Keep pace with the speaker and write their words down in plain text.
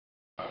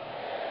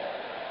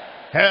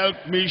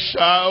Help me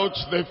shout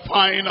the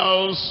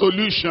final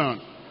solution.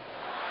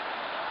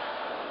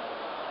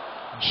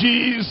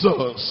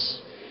 Jesus.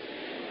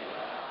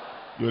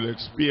 You'll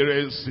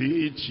experience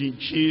it in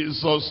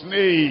Jesus'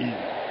 name.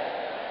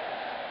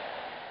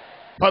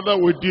 Father,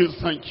 we do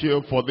thank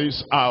you for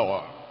this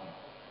hour.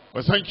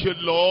 We thank you,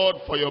 Lord,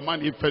 for your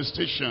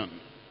manifestation.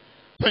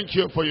 Thank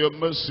you for your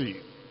mercy.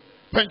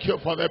 Thank you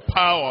for the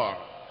power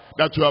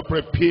that you have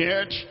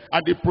prepared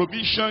and the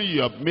provision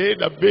you have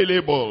made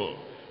available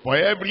for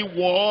every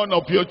one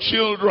of your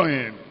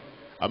children.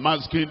 I'm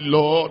asking,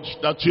 Lord,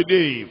 that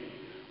today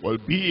will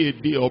be a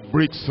day of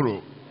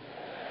breakthrough,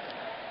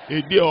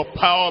 a day of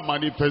power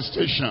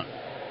manifestation,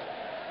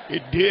 a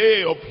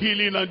day of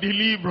healing and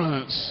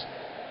deliverance,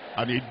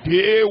 and a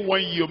day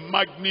when you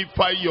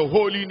magnify your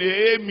holy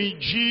name in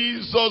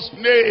Jesus'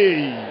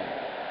 name.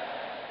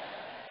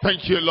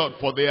 Thank you, Lord,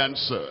 for the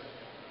answer.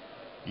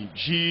 In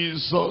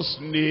Jesus'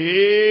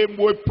 name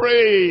we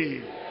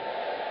pray.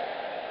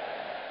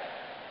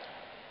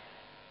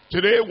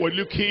 Today we're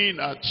looking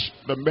at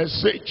the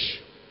message,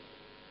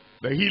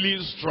 the healing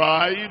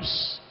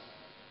stripes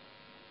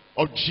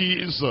of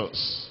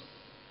Jesus.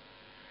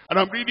 And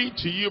I'm reading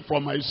to you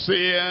from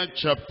Isaiah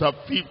chapter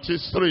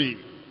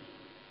 53.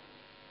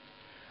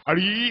 I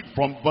read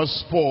from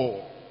verse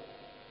 4.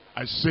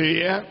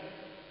 Isaiah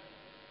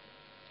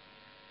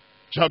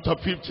chapter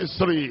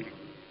 53,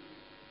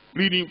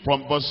 reading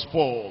from verse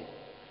 4.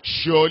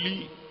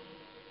 Surely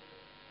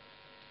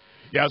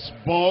he has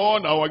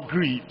borne our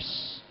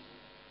griefs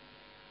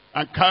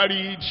and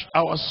carried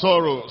our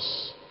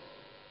sorrows,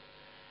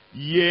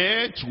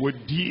 yet we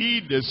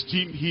did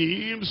esteem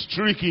him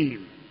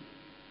stricken,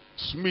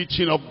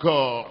 smitten of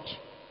God,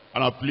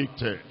 and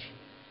afflicted.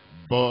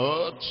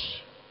 But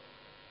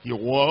he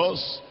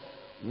was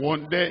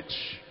wounded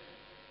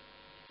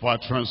for our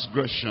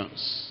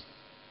transgressions.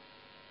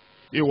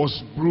 He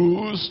was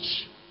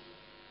bruised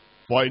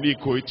for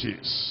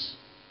iniquities.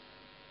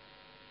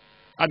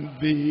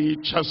 And the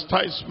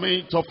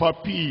chastisement of our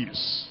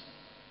peace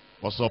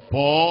was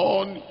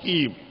upon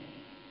him.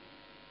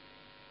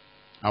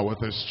 And with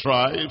his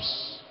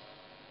stripes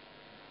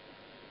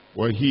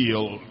were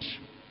healed.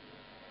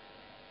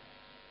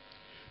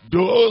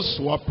 Those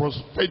were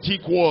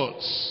prophetic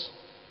words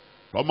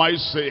from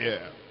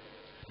Isaiah,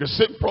 the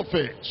same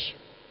prophet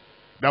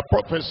that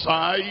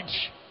prophesied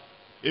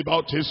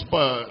about his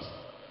birth,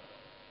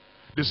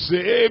 the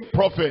same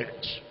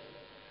prophet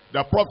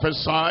that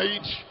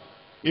prophesied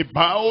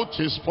about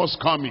his first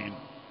coming,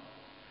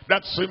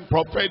 that same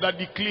prophet that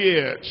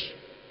declared,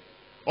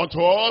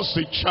 unto us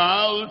a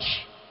child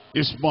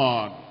is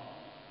born,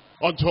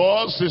 unto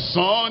us a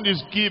son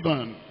is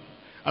given,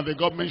 and the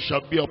government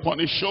shall be upon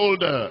his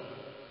shoulder.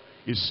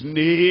 His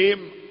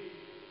name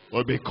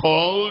will be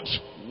called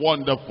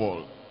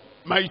Wonderful,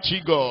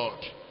 Mighty God,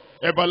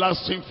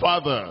 Everlasting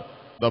Father,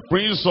 the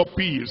Prince of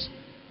Peace.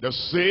 The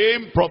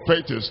same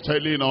prophet is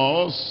telling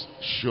us,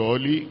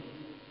 surely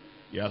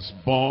he has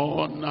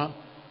borne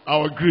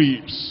our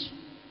griefs.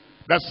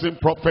 That same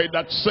prophet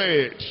that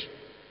said,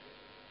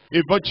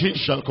 a virgin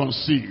shall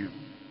conceive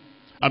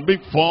and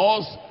bring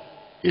forth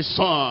a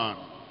son,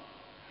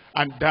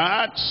 and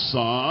that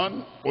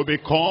son will be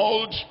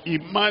called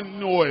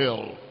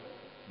Emmanuel,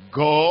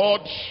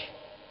 God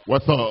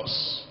with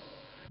us.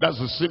 That's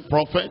the same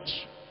prophet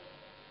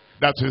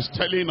that is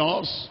telling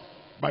us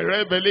by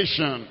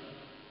revelation,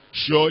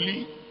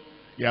 surely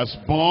he has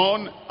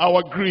borne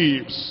our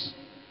griefs,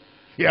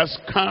 he has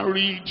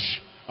carried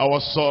our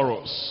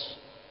sorrows.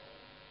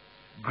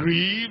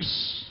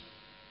 Griefs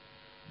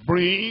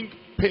bring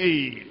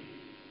pain,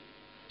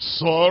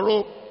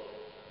 sorrow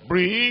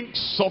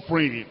brings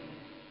suffering.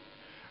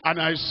 And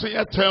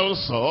Isaiah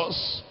tells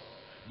us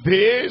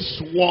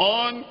this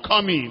one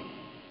coming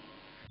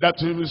that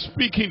he was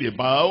speaking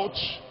about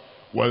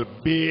will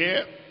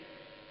bear,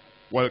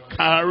 will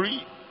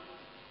carry,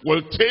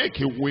 will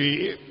take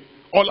away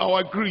all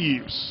our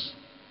griefs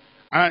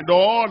and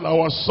all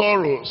our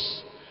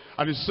sorrows.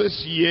 And it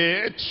says,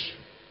 yet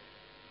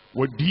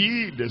we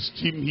did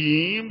esteem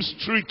him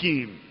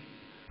stricken,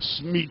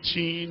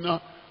 smitten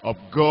of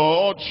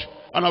God,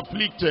 and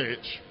afflicted.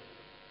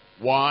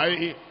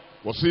 Why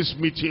was he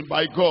smitten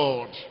by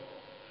God?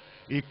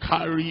 He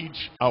carried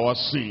our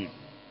sin.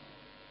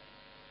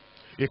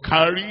 He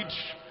carried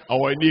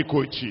our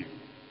iniquity.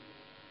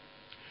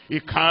 He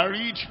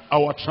carried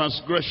our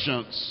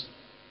transgressions.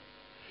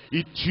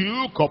 He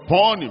took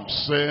upon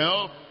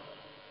himself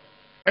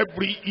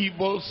every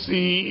evil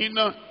sin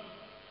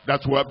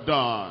that we have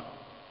done.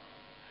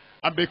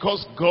 And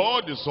because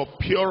God is of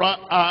purer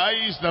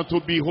eyes than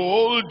to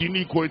behold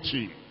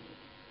iniquity,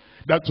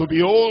 than to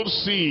behold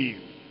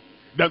sin,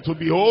 than to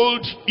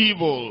behold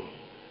evil,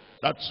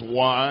 that's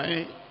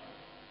why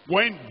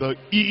when the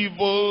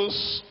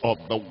evils of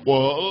the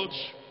world,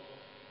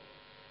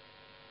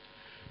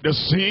 the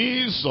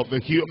sins of the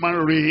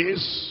human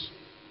race,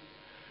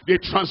 the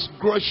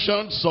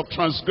transgressions of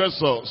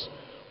transgressors,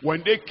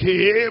 when they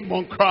came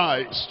on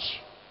Christ,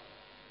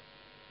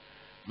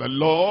 the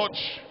Lord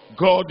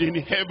God in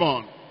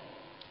heaven,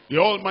 the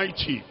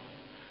Almighty,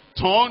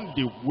 turned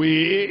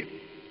away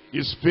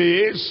his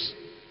face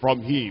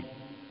from him.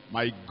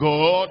 My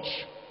God,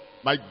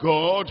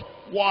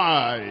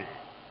 why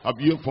have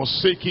you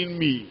forsaken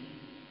me?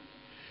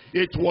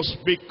 It was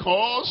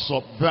because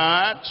of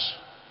that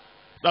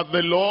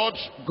the Lord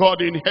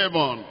God in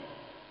heaven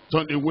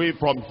turned away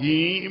from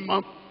him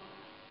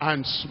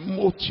and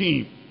smote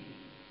him,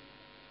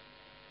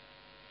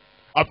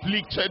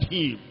 afflicted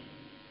him,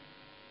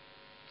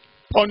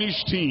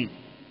 punished him.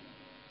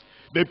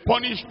 The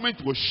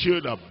punishment we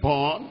should have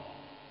borne,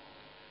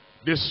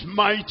 the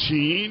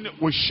smiting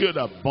we should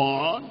have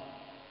borne,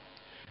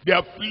 the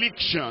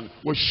affliction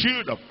we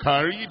should have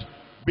carried,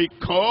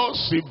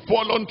 because he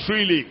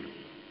voluntarily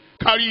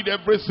carried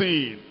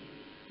everything.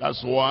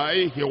 That's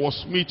why he was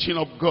smitten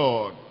of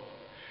God.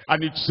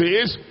 And it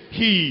says,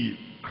 he,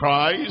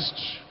 Christ,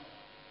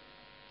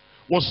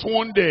 was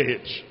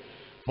wounded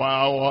for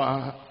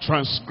our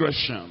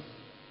transgression.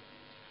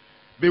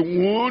 The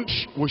wound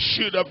we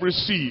should have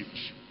received,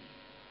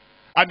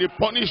 and the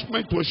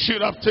punishment we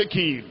should have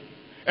taken,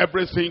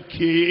 everything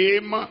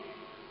came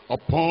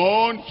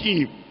upon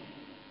him.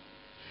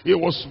 He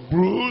was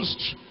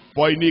bruised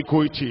for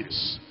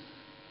iniquities.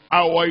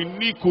 Our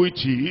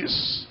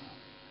iniquities,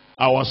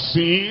 our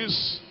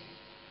sins,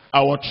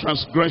 our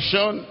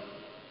transgression,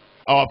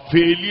 our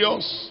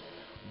failures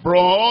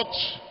brought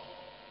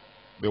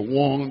the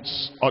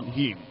wounds on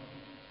him,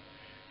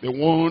 the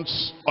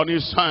wounds on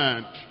his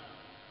hand,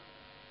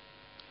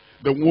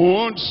 the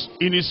wounds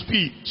in his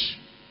feet,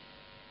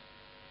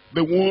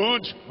 the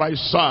wound by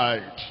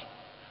side.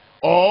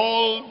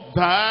 All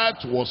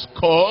that was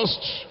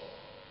caused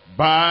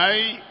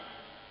by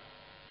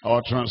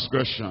our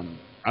transgression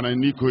and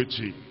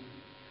iniquity.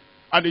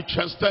 And the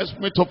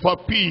chastisement of our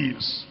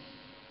peace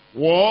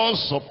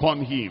was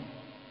upon him.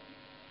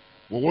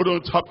 We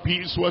wouldn't have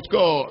peace with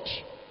God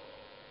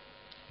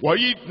were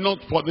it not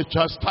for the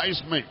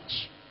chastisement,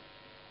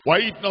 were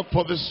it not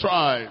for the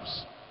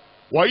stripes,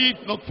 were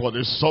it not for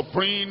the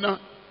suffering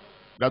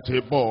that he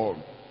bore.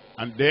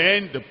 And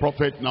then the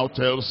prophet now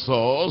tells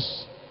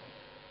us,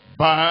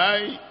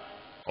 by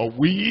or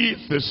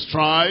with the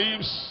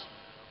stripes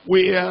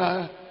we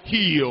are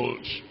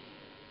healed.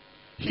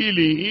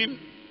 Healing,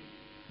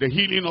 the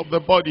healing of the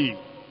body,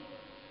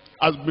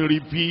 has been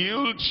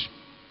revealed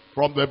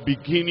from the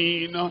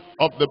beginning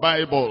of the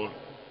Bible.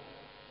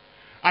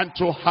 And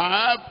to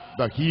have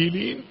the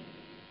healing,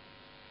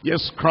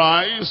 yes,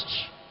 Christ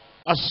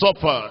has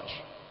suffered,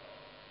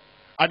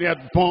 and he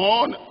had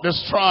borne the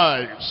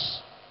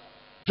stripes,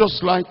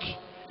 just like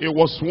he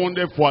was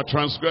wounded for our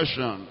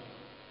transgression.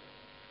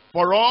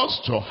 For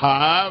us to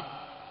have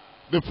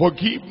the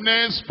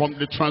forgiveness from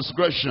the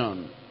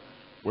transgression,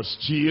 we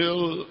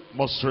still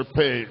must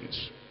repent.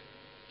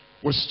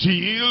 We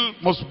still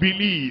must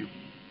believe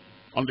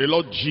on the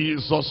Lord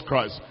Jesus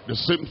Christ. The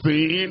same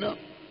thing,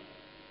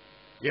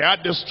 he had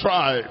the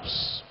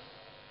stripes,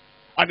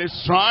 and the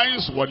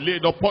stripes were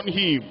laid upon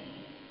him.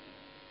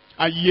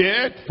 And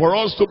yet, for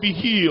us to be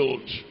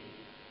healed,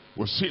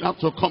 we still have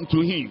to come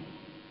to him.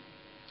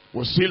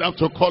 We still have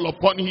to call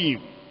upon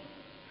him.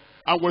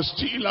 And we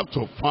still have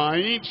to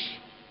find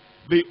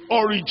the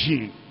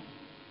origin,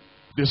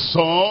 the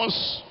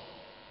source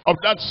of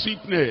that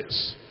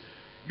sickness.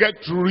 Get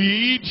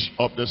rid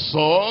of the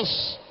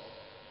source,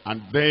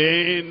 and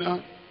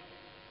then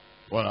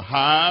we'll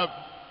have,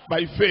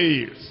 by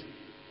faith,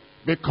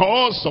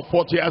 because of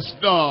what he has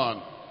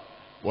done,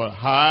 we'll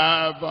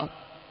have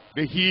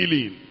the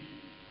healing.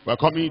 We're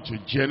coming to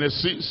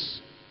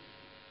Genesis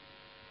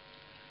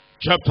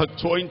chapter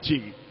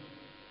 20.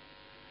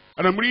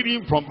 And I'm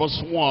reading from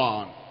verse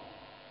 1.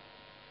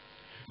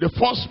 The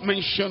first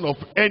mention of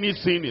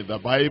anything in the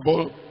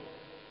Bible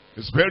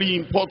is very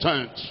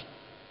important.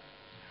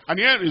 And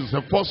here is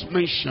the first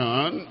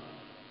mention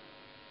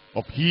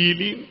of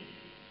healing,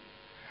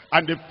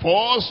 and the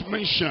first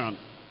mention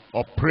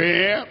of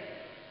prayer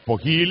for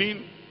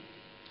healing,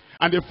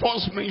 and the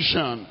first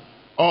mention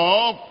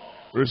of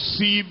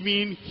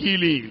receiving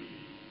healing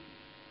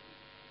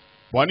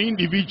for an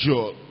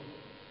individual,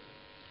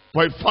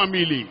 for a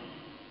family,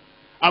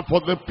 and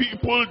for the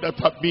people that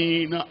have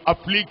been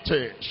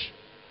afflicted.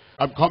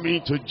 I'm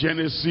coming to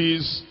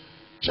Genesis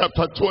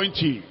chapter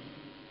 20,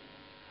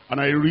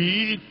 and I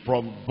read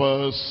from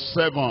verse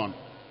 7.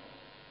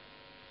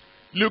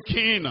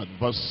 Looking at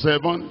verse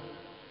 7,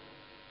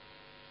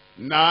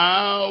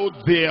 now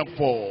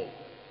therefore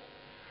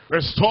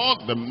restore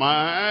the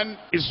man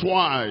his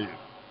wife,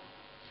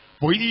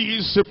 for he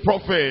is a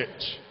prophet,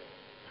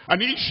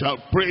 and he shall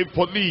pray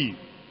for thee,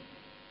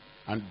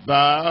 and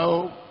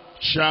thou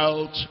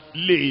shalt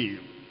live.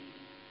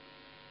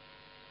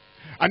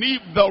 And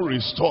if thou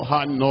restore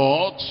her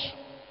not,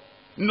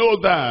 know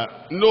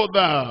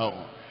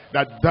thou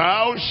that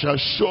thou shalt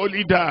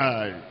surely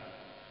die,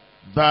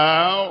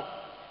 thou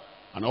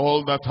and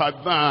all that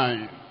are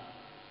thine.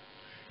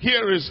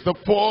 Here is the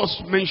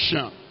first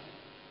mention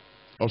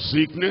of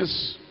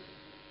sickness,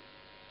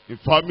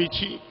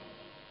 infirmity,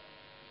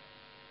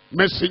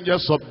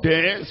 messengers of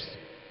death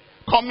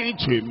coming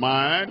to a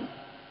man,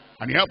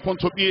 and he happened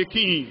to be a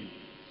king.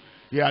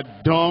 he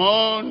had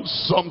done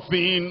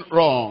something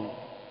wrong.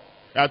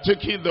 He had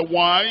taken the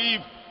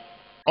wife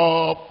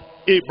of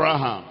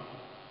Abraham.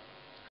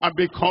 And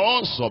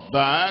because of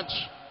that,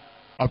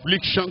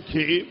 affliction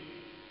came.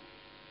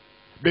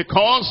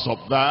 Because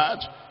of that,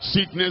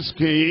 sickness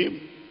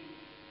came.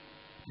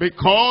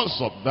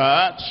 Because of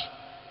that,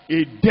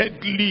 a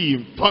deadly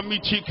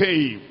infirmity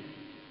came.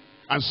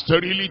 And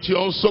sterility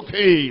also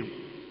came.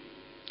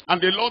 And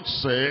the Lord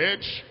said,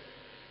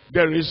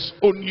 there is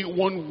only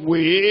one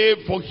way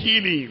for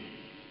healing.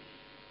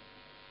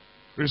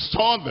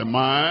 Restore the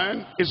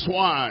man his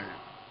wife.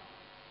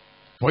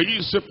 For he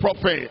is a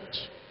prophet,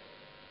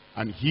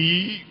 and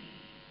he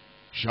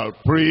shall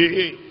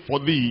pray for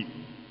thee.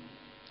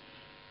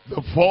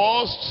 The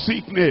first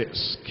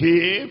sickness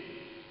came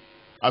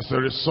as a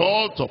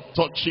result of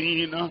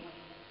touching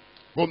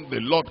whom the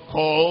Lord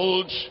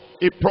called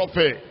a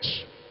prophet.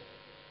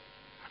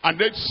 And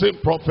that same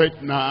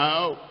prophet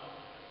now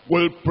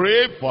will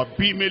pray for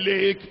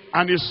Abimelech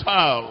and his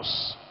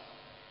house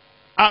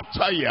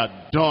after he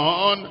had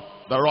done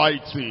the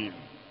right thing.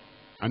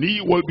 And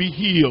he will be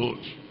healed.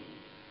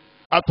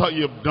 After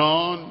you've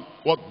done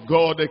what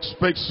God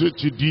expects you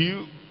to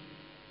do,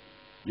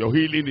 your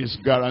healing is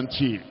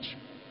guaranteed.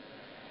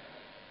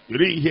 You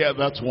didn't hear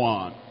that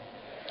one.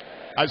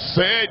 I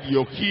said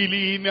your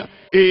healing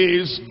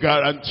is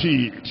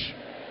guaranteed.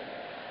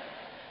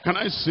 Can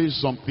I say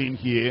something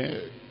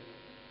here?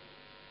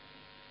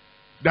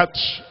 That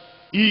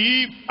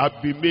if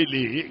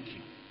Abimelech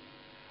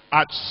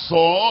had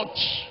sought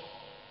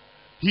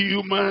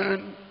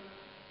human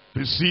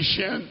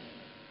physician,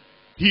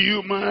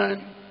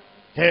 human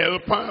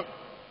helper,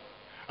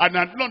 and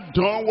had not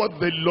done what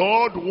the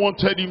Lord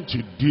wanted him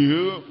to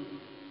do,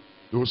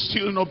 he would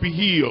still not be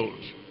healed.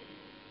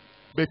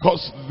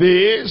 Because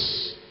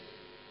this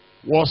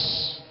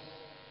was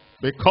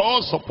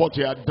because of what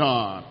he had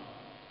done,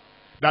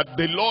 that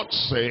the Lord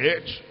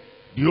said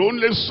the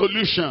only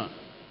solution,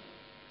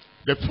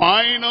 the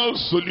final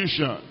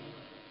solution,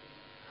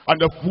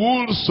 and the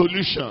full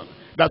solution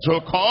that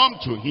will come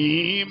to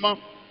him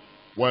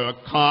will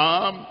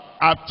come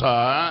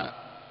after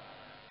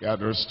he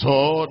had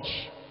restored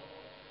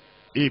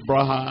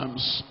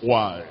Abraham's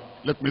wife.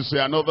 Let me say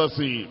another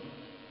thing.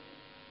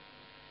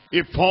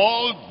 If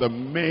all the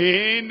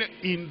men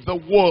in the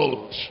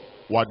world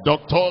were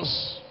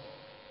doctors,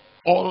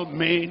 all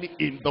men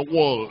in the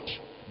world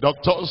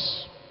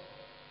doctors,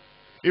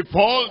 if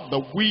all the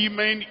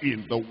women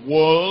in the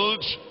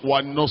world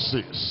were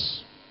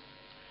nurses,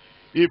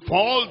 if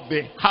all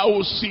the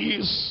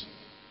houses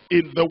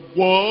in the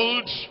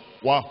world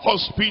were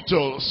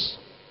hospitals,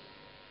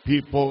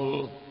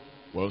 people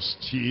will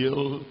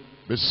still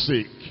be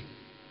sick.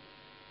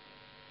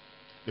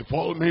 If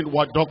all men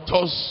were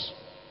doctors,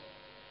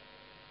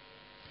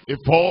 if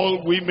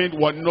all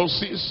women were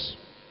nurses,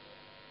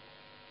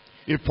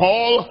 if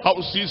all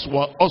houses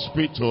were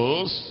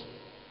hospitals,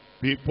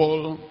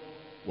 people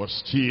will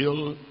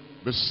still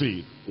be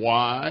sick.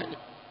 Why?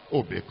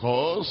 Oh,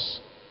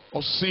 because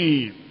of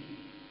sin.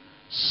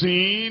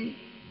 Sin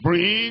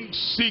brings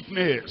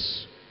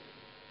sickness.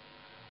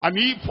 And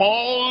if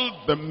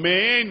all the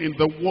men in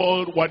the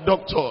world were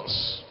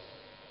doctors,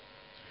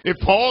 if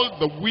all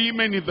the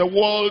women in the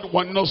world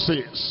were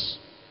nurses,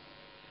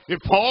 if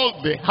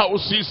all the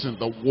houses in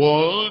the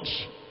world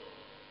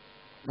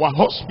were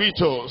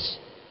hospitals,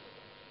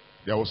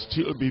 there will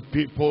still be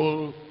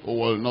people who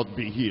will not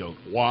be healed.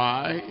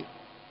 Why?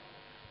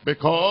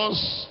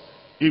 Because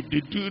if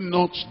they do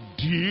not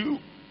do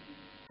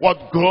what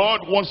God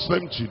wants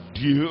them to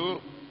do,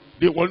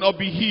 they will not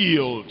be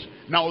healed.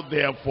 Now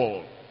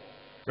therefore,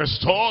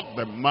 restore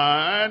the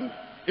man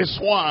his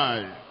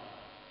wife,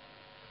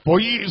 for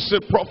he is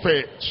a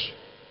prophet,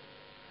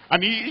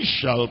 and he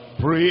shall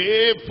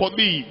pray for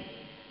thee,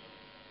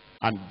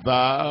 and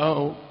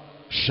thou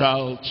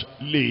shalt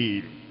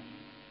live.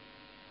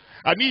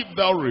 And if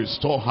thou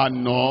restore her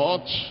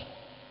not,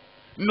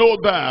 know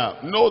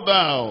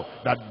thou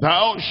that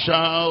thou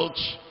shalt,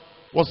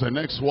 what's the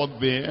next word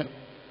there?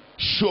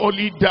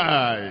 Surely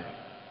die,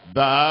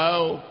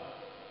 thou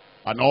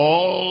and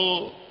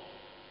all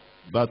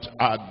that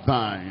are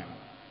thine.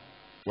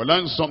 We'll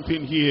learn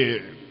something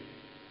here.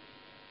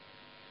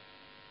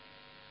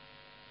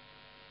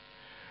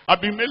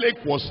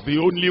 Abimelech was the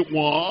only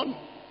one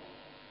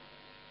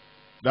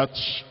that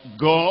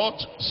got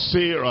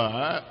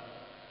Sarah,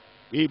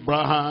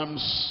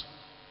 Abraham's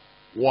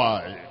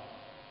wife.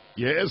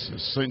 Yes, he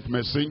sent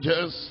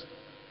messengers,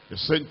 he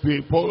sent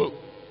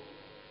people,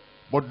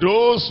 but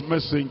those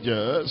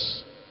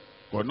messengers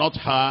were not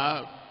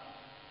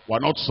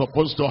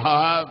supposed to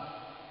have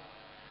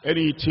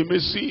any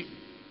intimacy,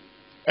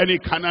 any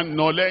kind of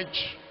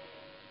knowledge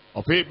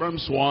of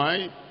Abraham's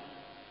wife.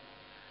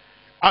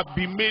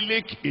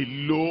 Abimelech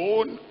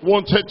alone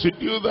wanted to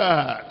do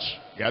that.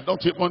 He had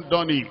not even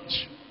done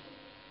it.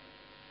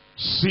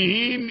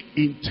 Sin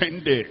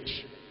intended,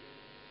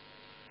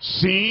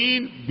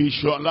 sin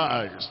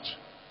visualized,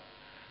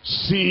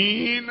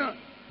 sin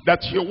that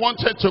he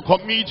wanted to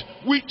commit,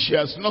 which he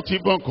has not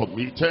even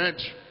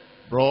committed.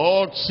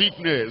 brought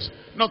sickness,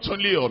 not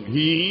only on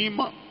him,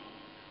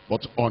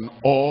 but on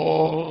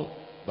all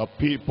the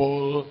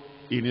people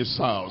in his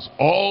house,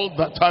 all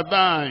that are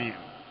dying.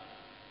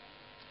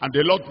 And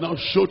the Lord now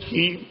showed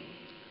him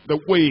the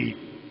way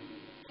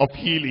of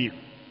healing,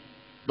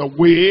 the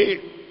way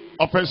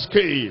of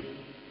escape.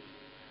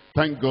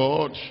 Thank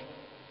God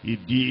he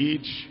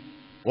did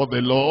what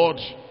the Lord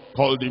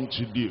called him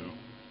to do.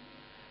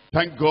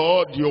 Thank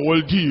God you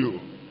will do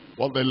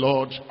what the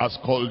Lord has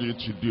called you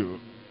to do.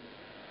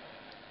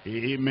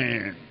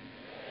 Amen.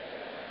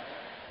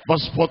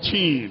 Verse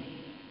 14.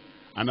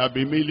 And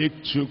Abimelech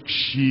took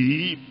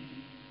sheep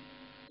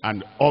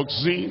and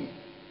oxen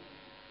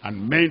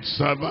and men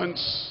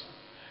servants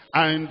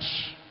and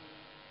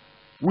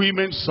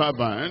women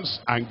servants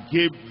and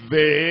gave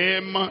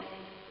them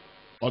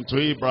unto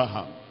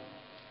Abraham.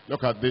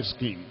 Look at this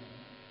king.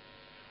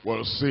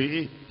 We'll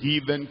say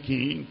heathen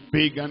king,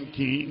 pagan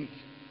king,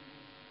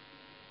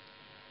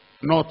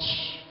 not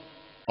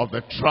of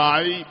the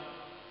tribe,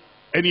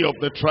 any of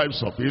the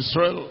tribes of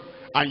Israel,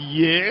 and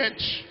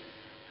yet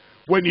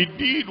when he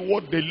did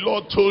what the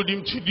Lord told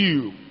him to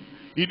do,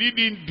 he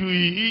didn't do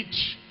it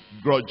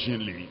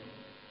grudgingly.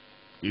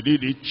 He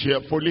did it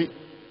cheerfully,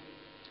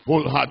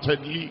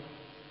 wholeheartedly,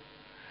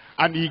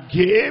 and he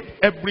gave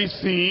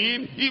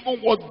everything, even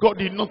what God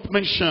did not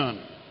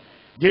mention,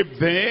 gave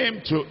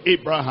them to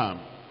Abraham.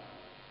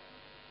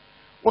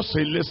 What's a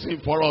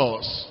lesson for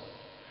us?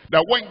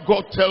 That when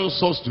God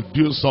tells us to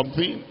do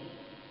something,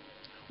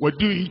 we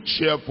do it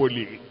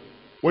cheerfully.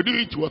 We do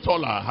it with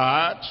all our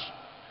heart,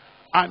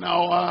 and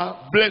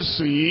our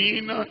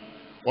blessing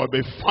will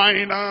be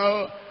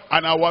final,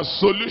 and our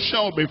solution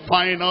will be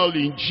final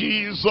in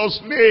Jesus'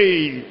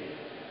 name.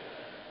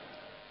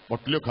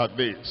 But look at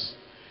this.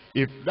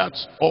 If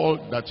that's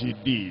all that he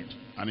did,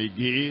 and he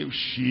gave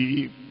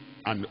sheep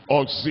and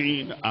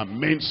oxen and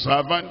men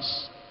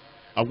servants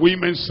and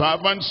women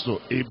servants to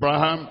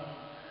Abraham,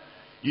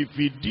 if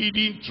he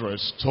didn't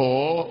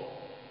restore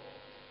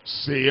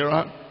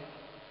Sarah,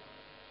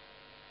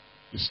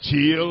 he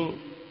still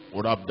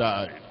would have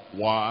died.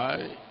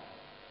 Why?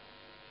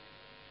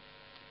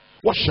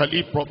 What shall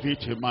it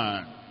profit a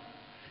man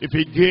if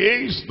he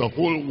gains the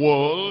whole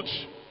world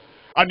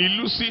and he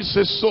loses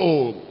his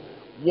soul?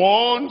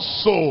 One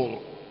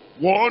soul,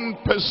 one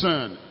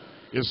person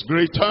is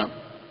greater,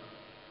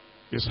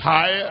 is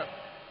higher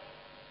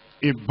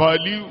in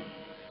value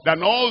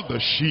than all the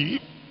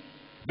sheep,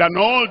 than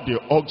all the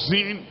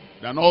oxen,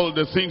 than all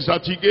the things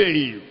that he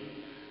gave.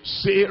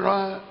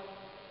 Sarah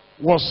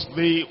was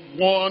the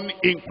one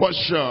in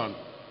question.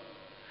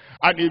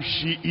 And if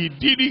he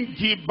didn't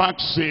give back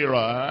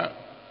Sarah,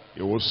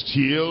 he will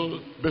still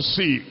be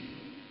sick.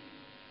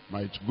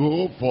 Might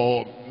go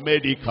for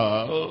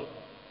medical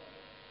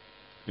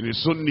in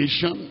his own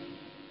nation,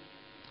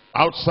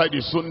 outside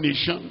his own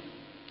nation,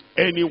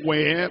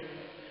 anywhere.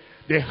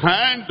 The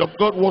hand of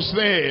God was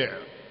there.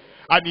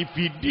 And if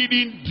he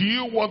didn't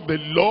do what the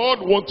Lord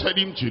wanted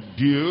him to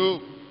do,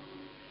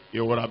 he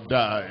would have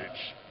died.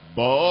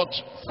 But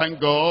thank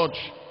God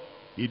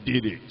he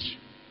did it.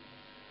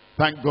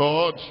 Thank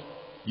God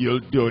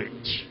you'll do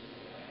it.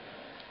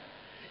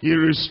 He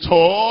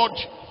restored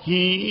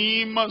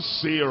him,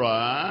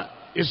 Sarah,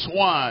 his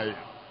wife.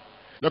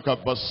 Look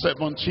at verse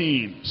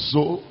 17.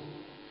 So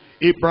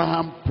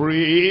Abraham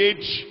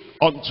prayed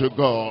unto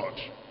God.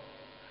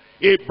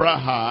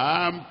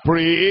 Abraham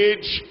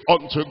prayed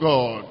unto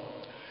God.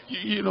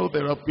 You know,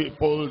 there are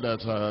people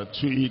that are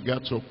too eager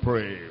to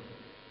pray.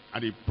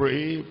 And they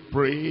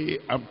pray,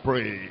 and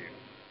pray.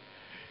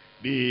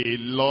 They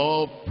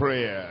love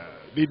prayer.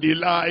 They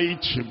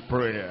delight in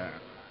prayer.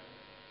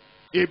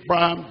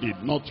 Abraham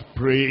did not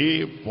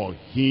pray for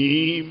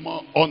him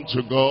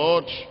unto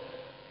God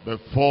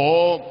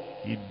before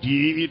he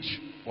did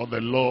what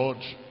the Lord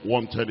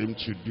wanted him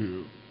to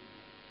do.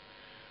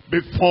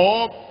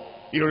 Before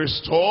he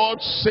restored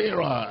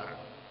Sarah,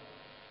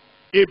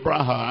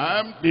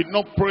 Abraham did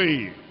not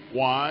pray.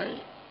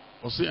 Why?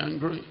 Was he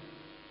angry?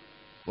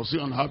 Was he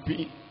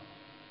unhappy?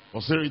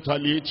 Was he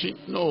retaliating?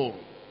 No.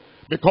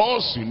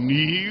 Because he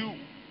knew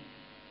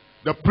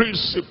the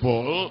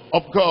principle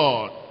of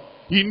God.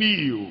 He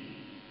knew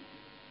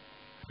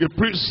the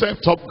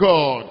precept of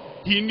God.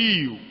 He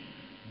knew.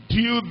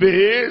 Do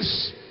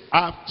this,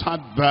 after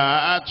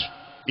that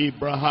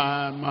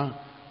Abraham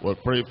will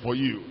pray for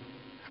you.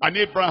 And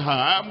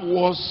Abraham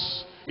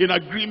was in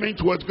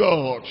agreement with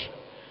God.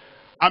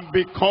 And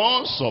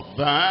because of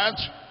that,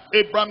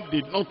 Abraham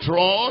did not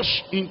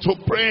rush into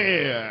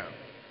prayer.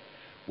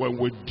 When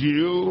we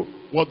do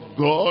what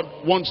God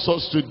wants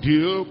us to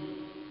do,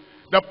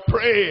 the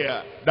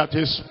prayer that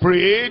is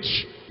prayed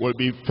will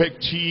be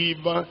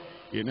effective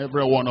in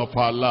every one of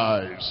our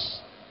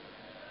lives.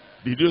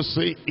 Did you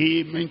say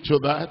amen to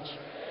that?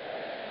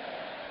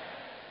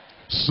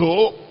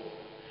 So,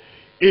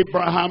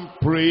 Abraham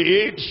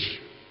prayed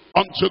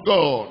unto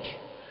God,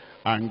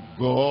 and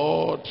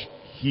God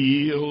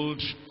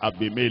healed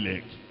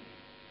Abimelech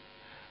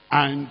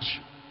and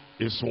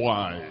his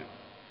wife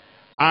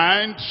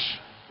and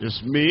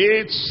his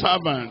maid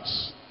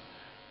servants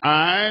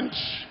and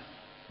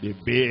they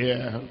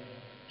bear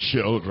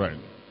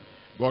children.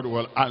 God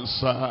will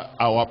answer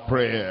our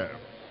prayer.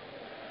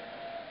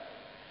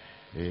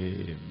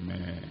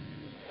 Amen.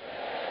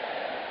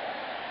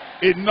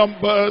 In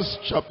Numbers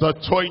chapter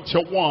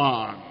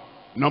 21,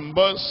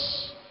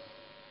 Numbers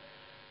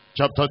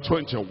chapter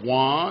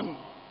 21,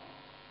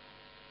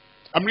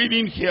 I'm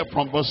reading here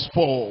from verse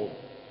 4.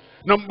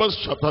 Numbers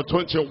chapter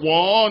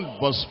 21,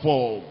 verse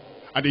 4.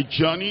 And they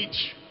journeyed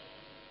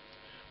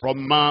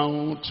from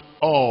Mount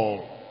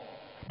Or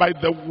by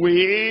the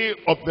way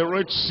of the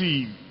Red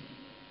Sea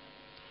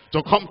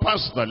to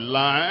compass the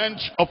land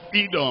of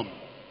Edom.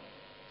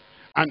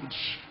 And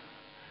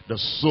the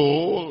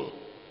soul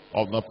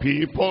of the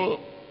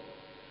people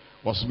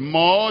was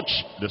much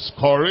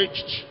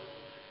discouraged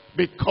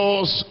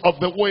because of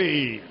the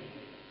way.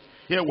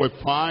 Here we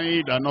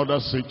find another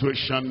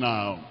situation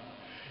now.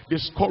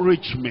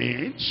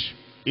 Discouragement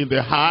in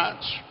the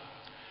heart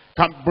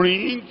can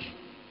bring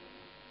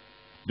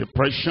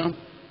depression,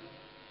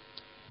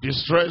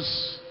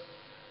 distress,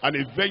 and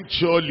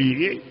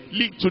eventually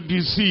lead to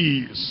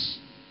disease.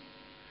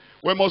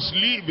 We must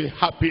live a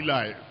happy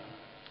life.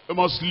 We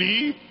must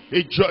live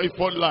a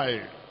joyful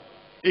life,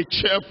 a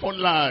cheerful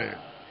life.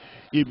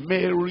 A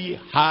merry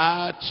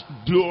heart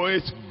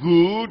doeth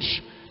good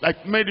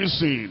like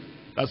medicine.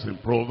 That's in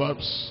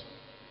Proverbs.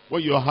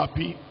 When you are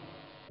happy,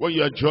 when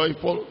you are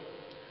joyful,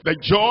 the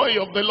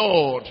joy of the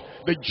Lord,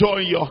 the joy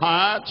in your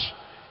heart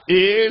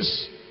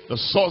is the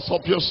source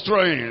of your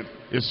strength.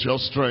 It's your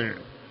strength.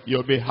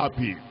 You'll be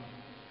happy.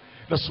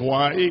 That's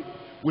why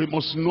we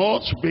must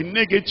not be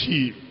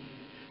negative.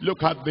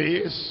 Look at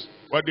this.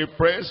 We're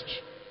depressed.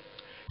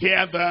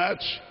 Hear that.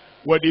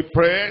 We're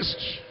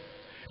depressed.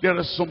 There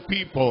are some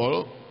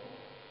people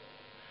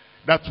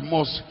that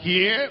must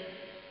hear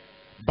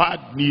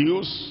bad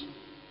news,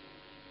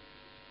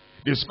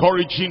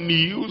 discouraging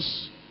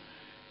news,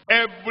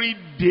 every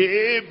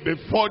day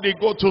before they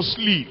go to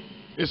sleep.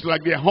 It's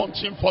like they're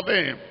hunting for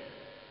them.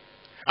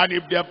 And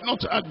if they have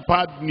not had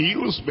bad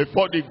news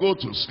before they go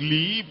to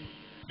sleep,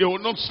 they will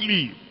not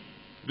sleep.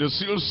 They're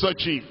still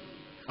searching.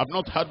 I've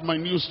not had my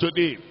news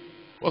today.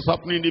 What's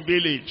happening in the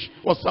village?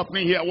 What's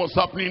happening here? What's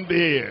happening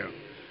there?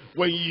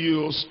 When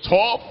you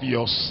stuff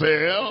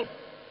yourself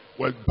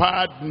with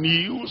bad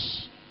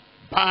news,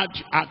 bad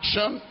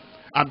action,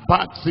 and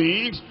bad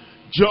things,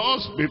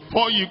 just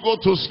before you go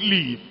to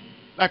sleep,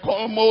 like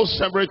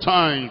almost every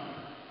time,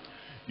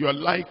 you are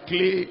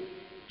likely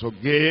to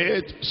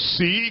get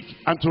sick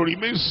and to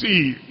remain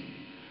sick.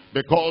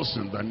 Because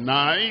in the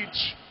night,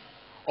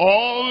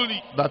 all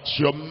that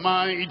your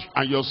mind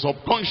and your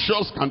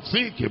subconscious can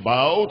think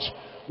about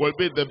will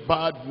be the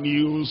bad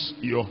news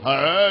you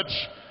heard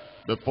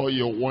before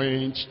you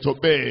went to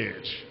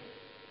bed.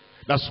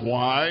 That's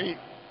why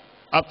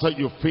after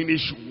you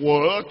finish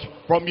work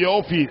from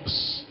your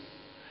office,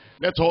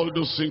 let all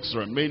those things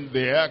remain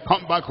there.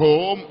 Come back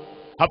home,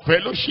 have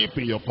fellowship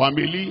in your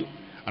family,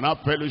 and have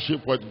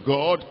fellowship with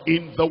God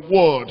in the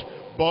Word.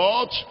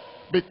 But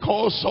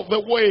because of the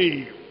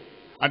way,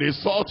 and they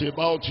thought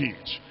about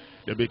it,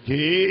 they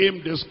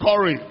became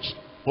discouraged.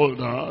 Hold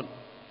on.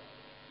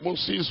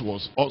 Moses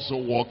was also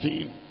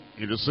walking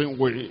in the same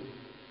way.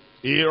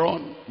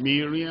 Aaron,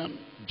 Miriam,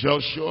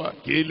 Joshua,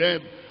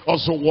 Caleb,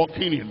 also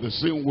walking in the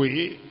same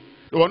way.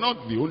 They were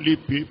not the only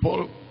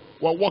people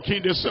who were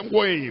walking the same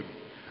way.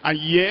 And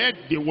yet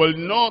they will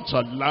not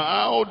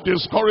allow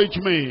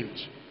discouragement.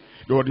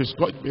 They were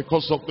discouraged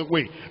because of the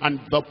way. And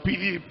the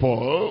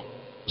people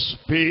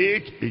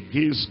spake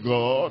against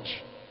God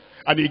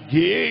and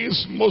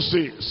against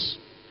Moses.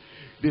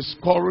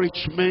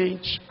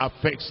 Discouragement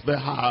affects the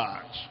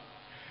heart.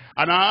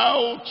 And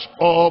out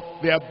of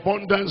the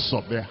abundance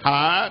of the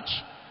heart,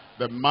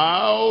 the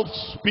mouth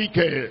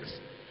speaketh.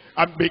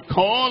 And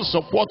because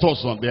of what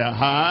was on their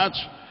heart,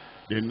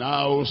 they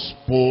now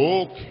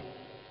spoke.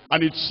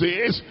 And it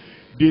says,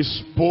 they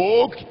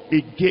spoke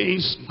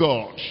against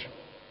God.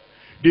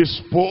 They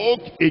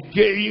spoke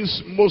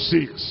against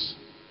Moses.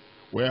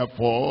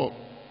 Wherefore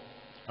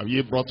have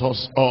ye brought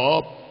us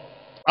up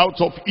out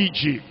of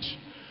Egypt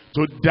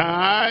to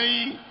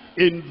die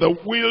in the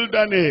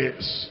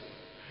wilderness?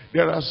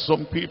 There are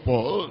some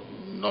people,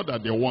 not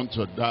that they want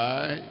to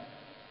die,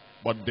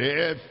 but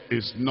death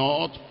is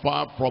not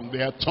far from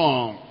their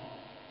tongue.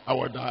 I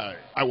will die.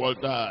 I will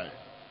die.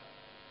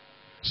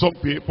 Some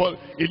people,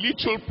 a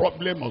little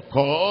problem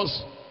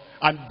occurs,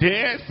 and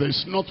death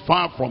is not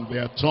far from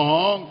their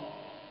tongue.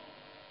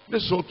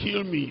 This will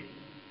kill me.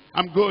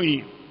 I'm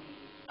going.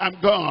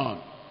 I'm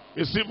gone.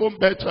 It's even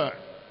better.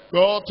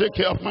 God, take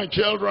care of my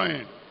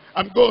children.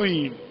 I'm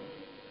going.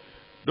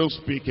 Don't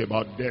speak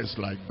about death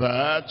like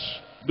that.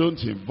 Don't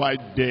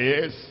invite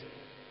death.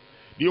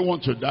 Do you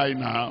want to die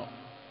now?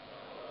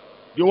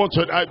 Do you want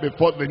to die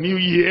before the new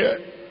year?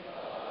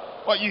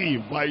 Why are you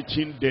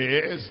inviting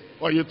death?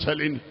 Why are you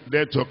telling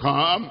death to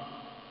come?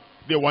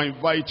 They were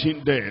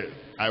inviting death.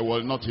 I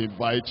will not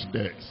invite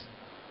death.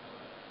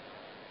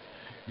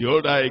 The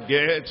older I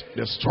get,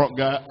 the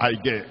stronger I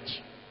get.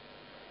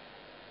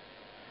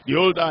 The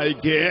older I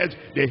get,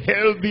 the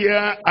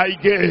healthier I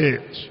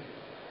get.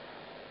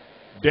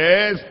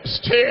 Death,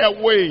 stay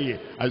away.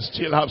 I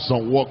still have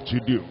some work to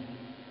do.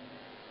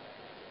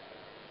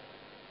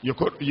 You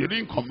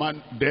didn't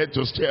command death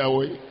to stay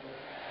away.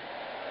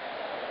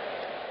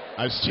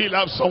 I still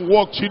have some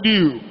work to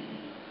do.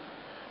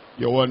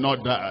 You will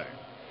not die.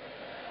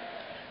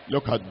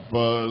 Look at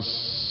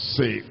verse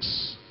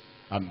 6.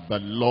 And the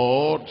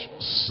Lord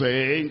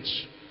sent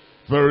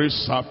very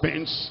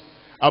serpents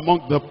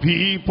among the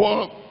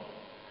people,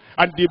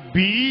 and they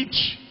beat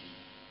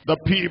the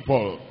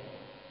people,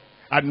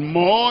 and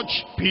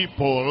much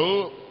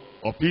people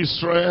of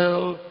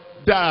Israel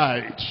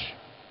died.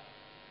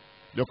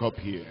 Look up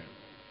here.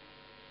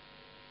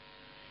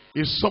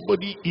 If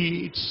somebody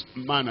eats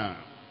manna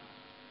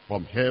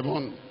from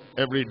heaven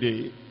every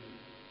day,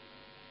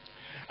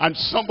 and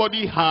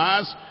somebody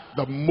has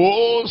the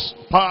most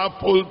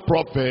powerful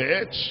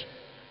prophet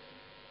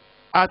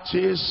at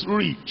his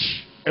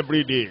reach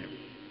every day,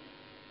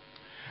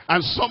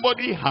 and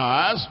somebody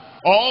has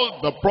all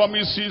the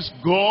promises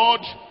God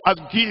has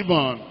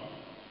given,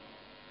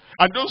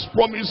 and those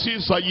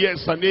promises are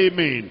yes and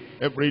amen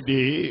every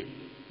day,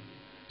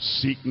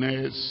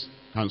 sickness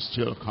can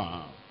still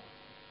come.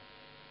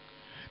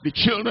 The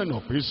children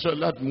of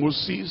Israel had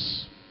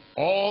Moses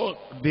all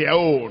their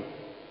own.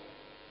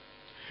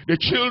 The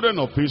children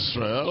of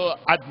Israel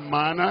had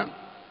manna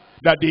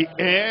that they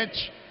ate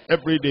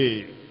every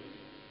day.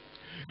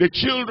 The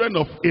children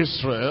of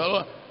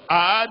Israel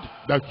had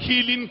the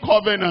healing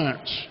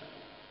covenant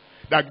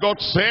that God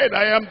said,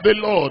 I am the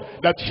Lord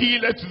that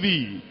healeth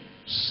thee.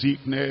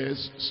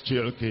 Sickness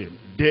still came.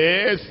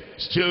 Death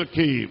still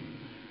came.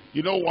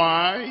 You know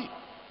why?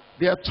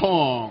 Their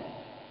tongue,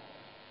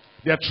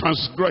 their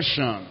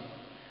transgression.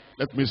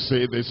 Let me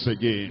say this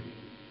again.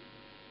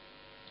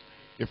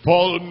 If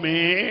all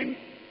men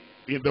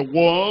in the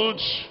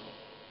world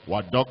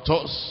were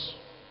doctors,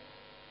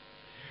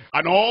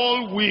 and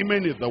all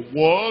women in the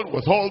world,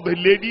 with all the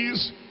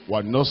ladies,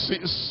 were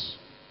nurses,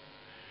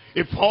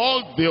 if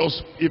all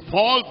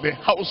the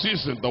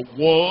houses in the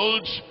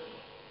world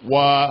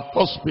were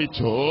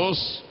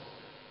hospitals,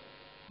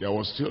 there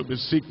will still be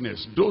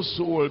sickness. Those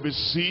who will be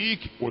sick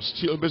will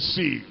still be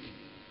sick.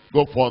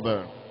 Go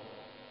further.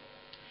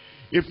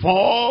 If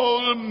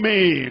all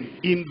men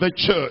in the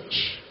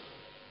church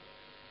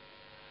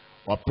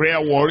were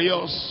prayer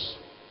warriors,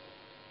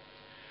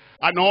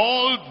 and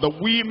all the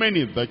women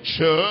in the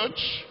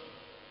church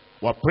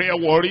were prayer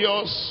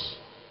warriors,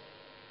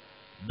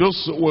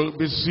 those who will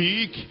be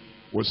sick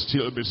will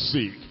still be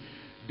sick.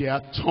 Their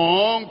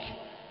tongue,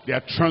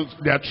 their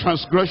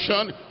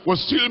transgression will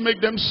still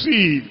make them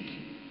sick.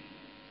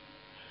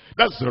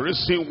 That's the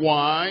reason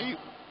why,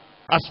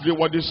 as they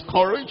were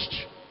discouraged,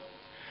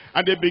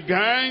 and they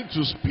began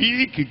to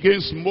speak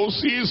against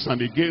Moses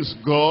and against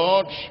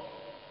God,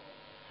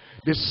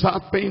 the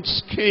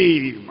serpents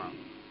came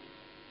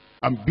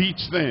and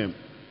beat them.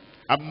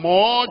 And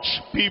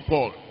much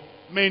people,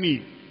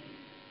 many,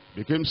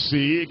 became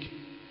sick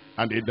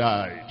and they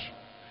died.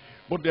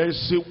 But there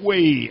is a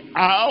way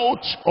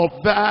out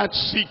of that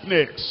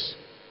sickness,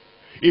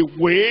 a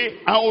way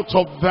out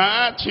of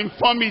that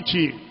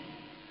infirmity.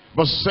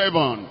 Verse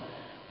 7,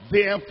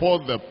 therefore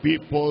the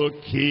people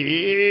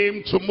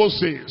came to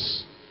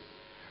Moses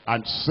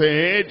and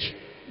said,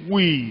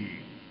 we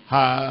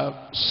have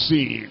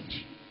sinned.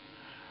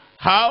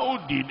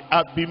 How did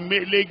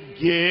Abimelech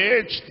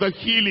get the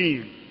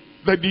healing,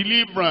 the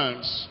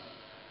deliverance?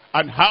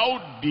 And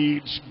how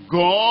did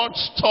God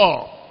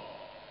stop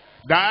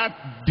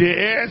that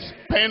death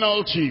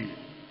penalty?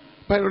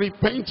 By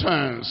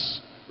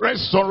repentance,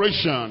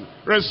 restoration,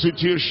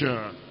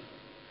 restitution.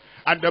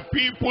 And the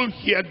people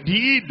here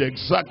did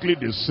exactly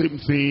the same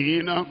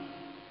thing.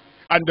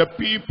 And the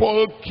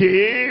people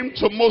came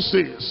to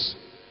Moses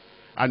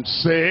and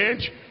said,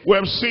 we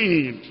have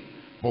sinned,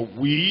 for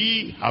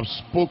we have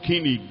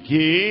spoken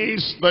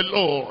against the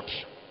Lord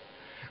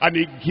and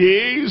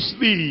against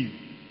thee.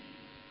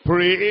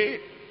 Pray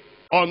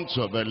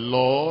unto the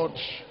Lord,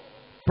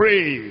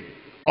 pray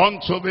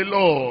unto the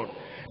Lord,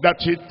 that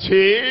he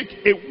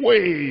take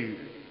away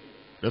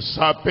the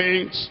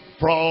serpents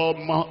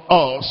from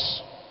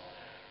us.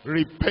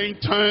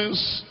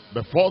 Repentance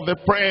before the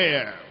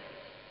prayer.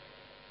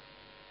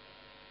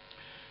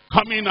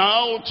 Coming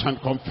out and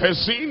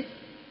confessing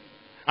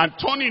and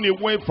turning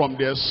away from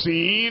their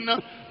sin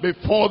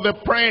before the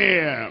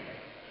prayer.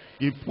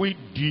 If we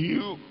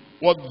do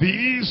what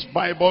these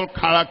Bible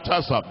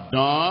characters have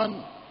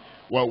done,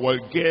 we will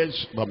get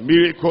the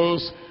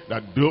miracles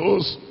that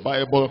those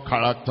Bible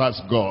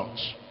characters got.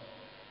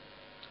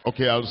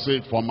 Okay, I'll say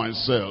it for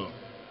myself.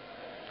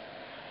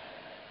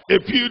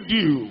 If you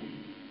do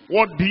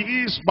what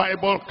these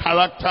Bible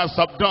characters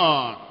have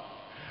done,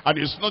 and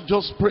it's not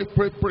just pray,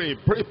 pray, pray,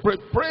 pray, pray,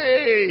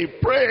 pray,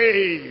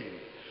 pray,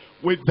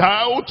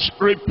 without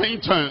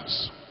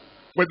repentance,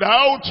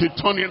 without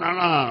turning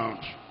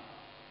around.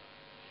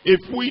 If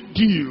we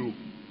do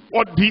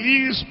what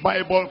these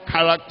Bible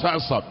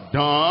characters have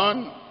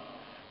done,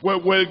 we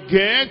will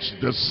get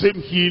the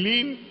same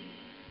healing,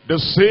 the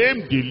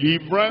same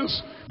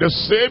deliverance, the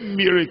same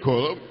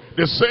miracle,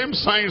 The same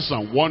signs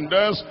and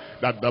wonders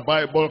that the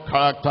Bible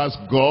characters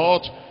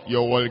got, you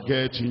will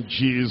get in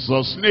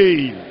Jesus'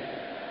 name.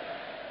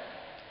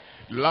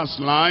 Last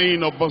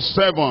line of verse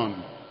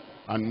 7.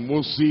 And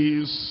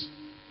Moses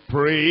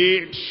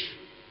prayed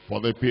for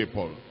the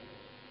people.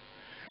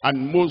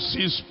 And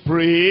Moses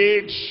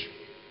prayed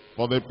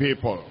for the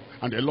people.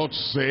 And the Lord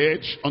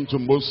said unto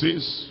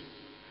Moses,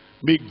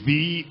 make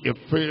thee a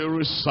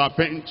fiery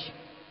serpent,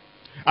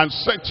 and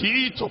set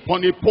it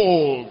upon a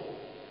pole.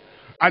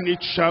 And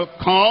it shall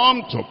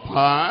come to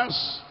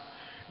pass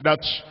that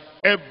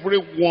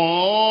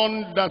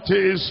everyone that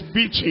is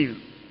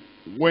beaten,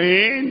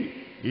 when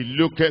he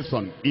looketh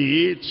on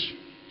it,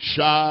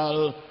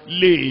 shall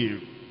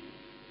live.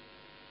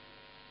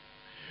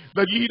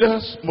 The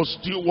leaders must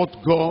do what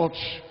God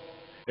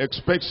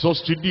expects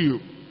us to do.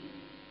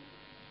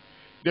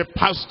 The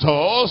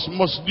pastors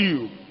must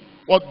do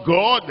what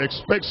God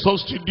expects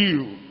us to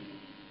do.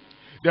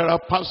 There are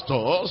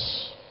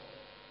pastors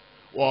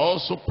who are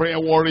also prayer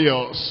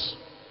warriors.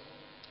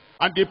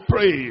 And they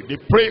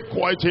pray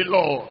quite a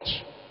lot.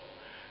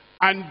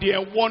 And they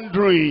are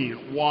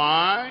wondering,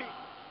 why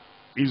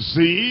is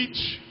it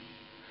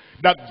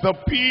that the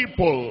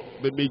people,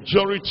 the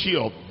majority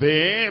of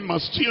them, are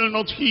still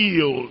not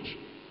healed?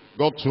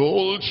 God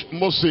told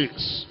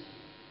Moses,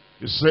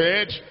 he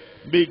said,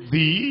 make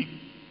thee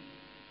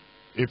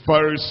a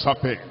fiery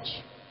serpent.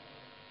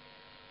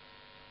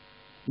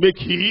 Make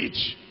it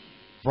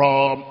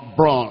from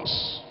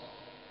bronze.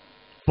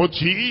 Put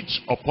it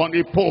upon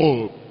a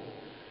pole.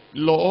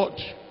 Lord,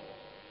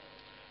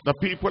 the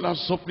people are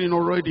suffering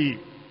already.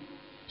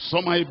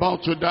 Some are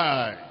about to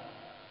die.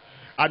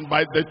 And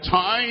by the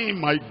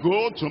time I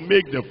go to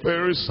make the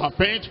fiery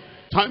serpent,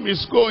 time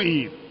is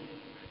going.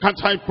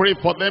 Can't I pray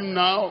for them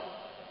now?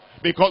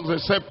 Because they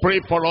said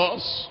pray for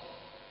us.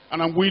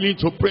 And I'm willing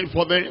to pray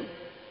for them.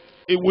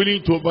 I'm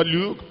willing to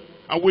overlook.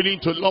 I'm willing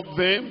to love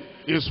them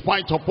in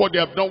spite of what they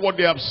have done, what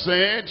they have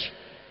said.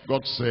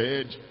 God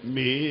said,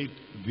 make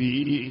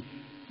thee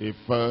a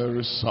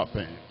fiery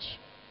serpent.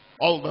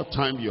 All the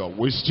time you are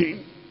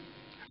wasting,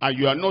 and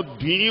you are not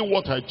doing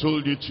what I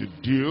told you to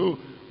do,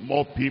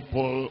 more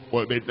people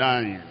will be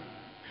dying.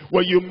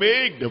 When you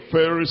make the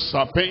fiery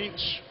serpent,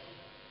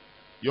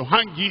 you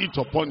hang it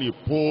upon a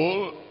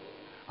pole,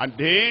 and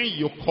then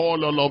you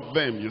call all of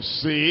them. You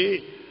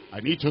say, I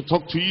need to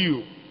talk to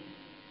you.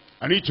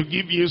 I need to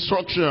give you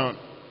instruction.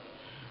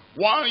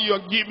 While you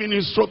are giving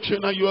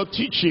instruction and you are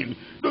teaching,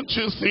 don't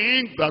you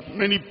think that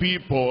many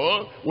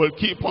people will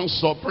keep on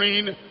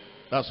suffering?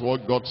 That's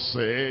what God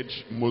said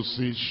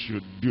Moses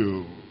should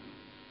do.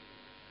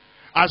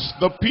 As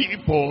the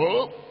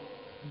people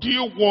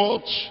do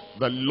what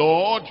the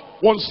Lord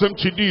wants them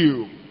to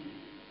do.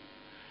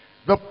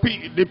 The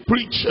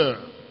preacher,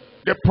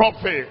 the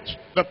prophet,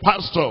 the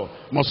pastor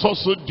must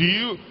also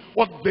do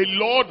what the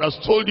Lord has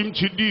told him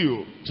to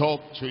do.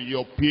 Talk to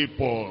your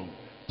people.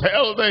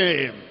 Tell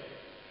them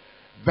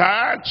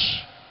that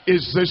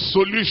is the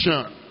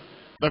solution,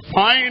 the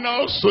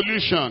final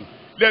solution.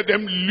 Let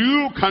them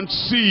look and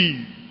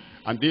see,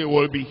 and they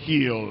will be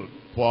healed.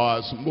 For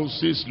as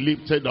Moses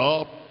lifted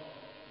up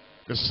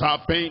the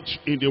serpent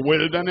in the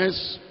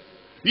wilderness,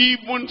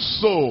 even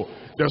so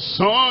the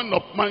Son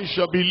of Man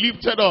shall be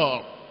lifted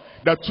up,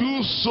 that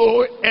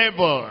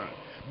whosoever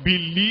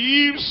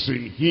believes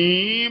in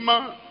him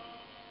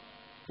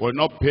will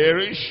not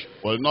perish,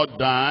 will not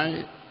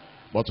die,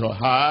 but will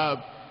have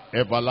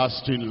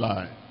everlasting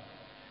life,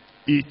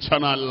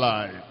 eternal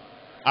life,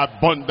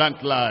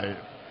 abundant life,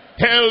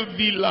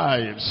 healthy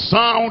life,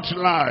 sound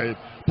life,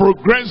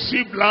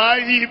 progressive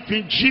life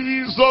in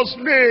Jesus'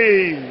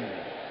 name.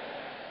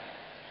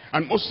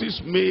 And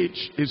Moses made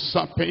a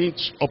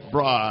serpent of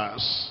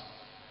brass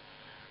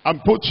and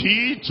put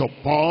it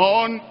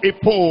upon a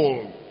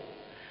pole.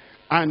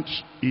 And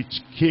it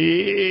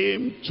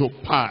came to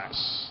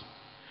pass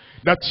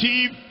that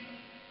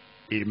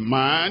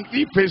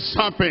if a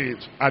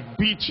serpent had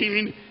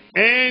beaten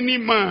any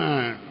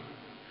man,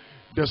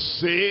 the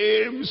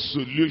same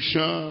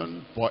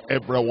solution for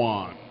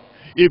everyone.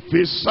 If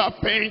a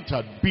serpent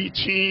had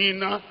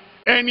beaten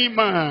any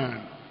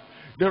man,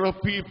 there are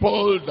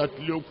people that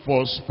look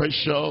for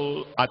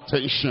special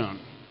attention.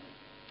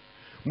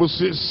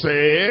 Moses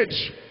said,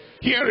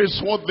 here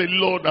is what the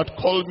Lord had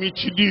called me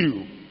to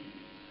do.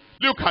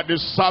 Look at the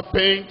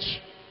serpent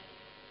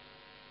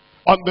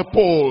on the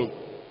pole.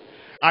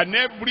 And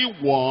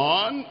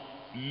everyone,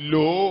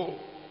 low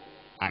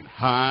and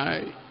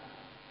high,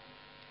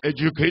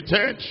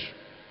 educated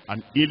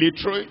and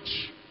illiterate,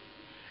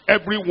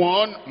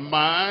 everyone,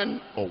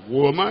 man or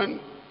woman,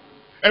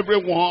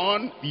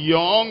 everyone,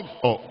 young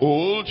or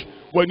old,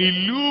 when he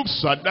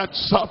looks at that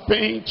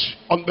serpent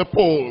on the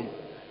pole,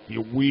 he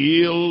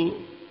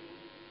will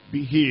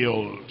be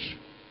healed.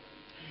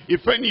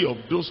 If any of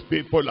those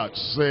people had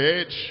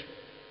said,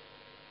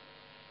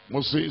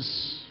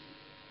 Moses,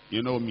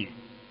 you know me,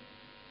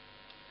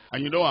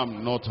 and you know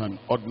I'm not an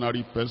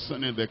ordinary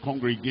person in the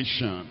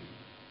congregation.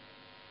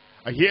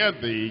 I hear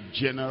the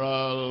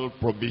general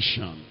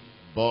provision,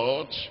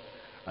 but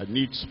I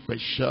need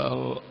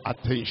special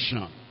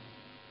attention.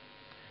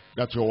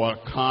 that you will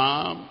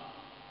come,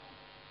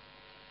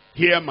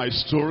 hear my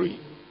story,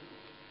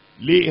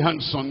 lay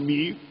hands on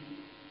me,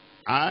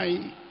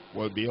 I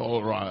will be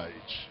all right.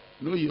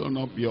 No, you'll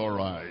not be all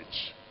right.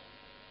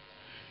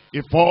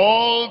 If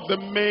all the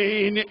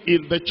men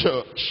in the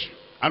church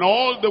and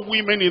all the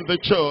women in the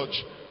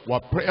church were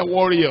prayer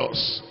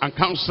warriors and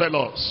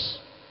counselors,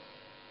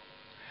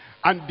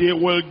 and they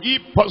will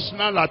give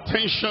personal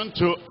attention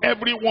to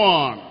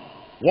everyone,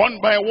 one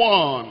by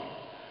one,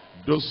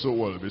 those who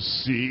will be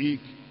sick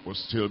will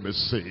still be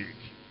sick.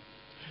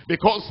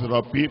 Because there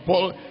are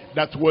people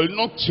that will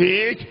not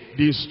take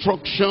the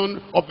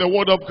instruction of the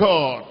word of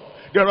God.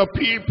 There are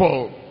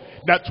people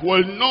that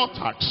will not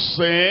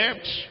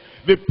accept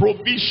the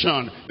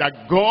provision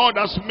that God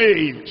has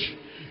made.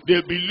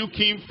 They'll be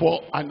looking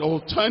for an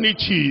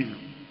alternative.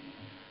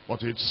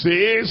 But it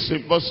says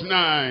in verse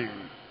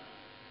 9,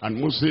 and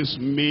Moses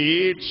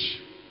made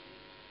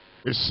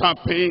a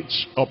serpent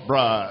of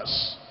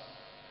brass,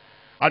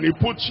 and he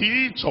put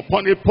it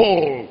upon a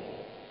pole.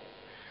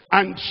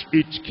 And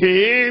it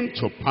came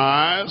to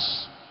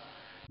pass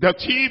that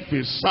if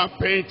a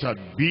serpent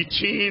had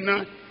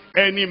bitten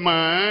any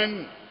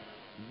man,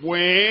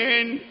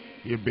 when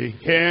he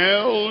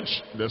beheld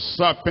the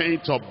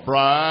serpent of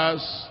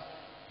brass,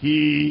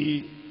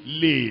 he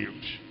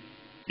lived.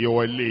 You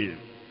will live.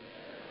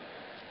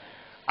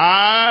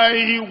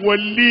 I will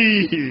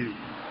live.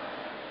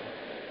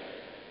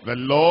 The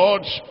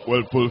Lord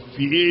will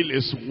fulfill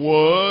his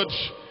word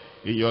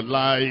in your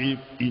life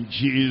in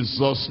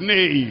Jesus'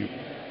 name.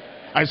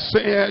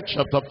 Isaiah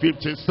chapter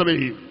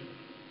 53.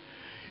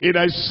 In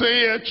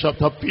Isaiah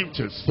chapter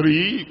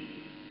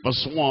 53,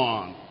 verse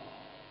 1.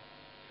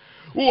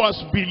 Who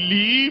has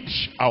believed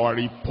our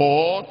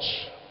report,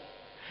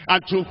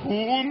 and to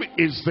whom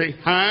is the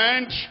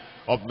hand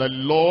of the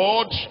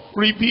Lord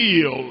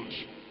revealed?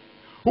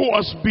 Who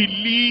has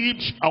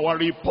believed our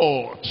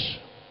report?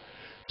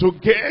 To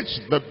get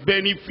the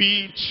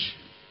benefit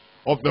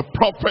of the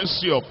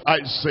prophecy of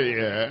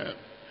Isaiah,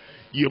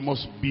 you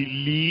must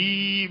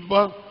believe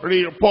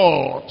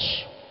report.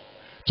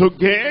 To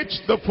get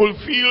the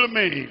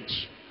fulfillment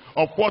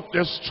of what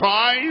the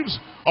stripes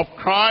of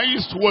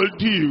Christ will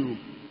do,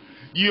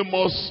 you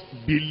must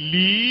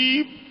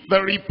believe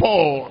the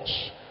report.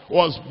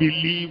 Was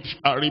believed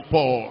a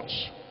report.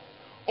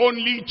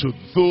 Only to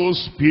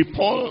those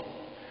people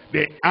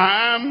the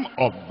arm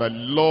of the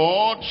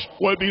Lord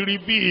will be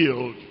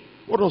revealed.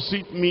 What does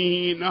it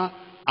mean,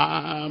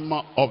 arm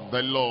of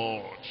the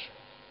Lord?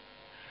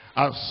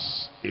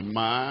 As a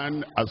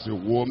man, as a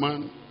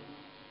woman,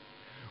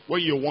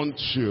 when you want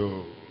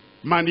to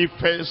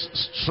manifest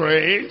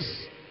strength,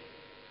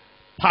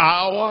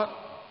 power,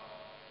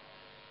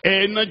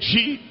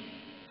 energy,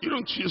 you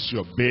don't use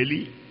your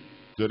belly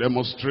to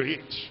demonstrate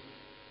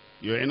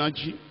your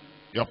energy,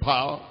 your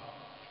power.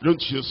 You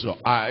don't use your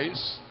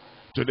eyes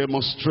to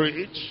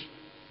demonstrate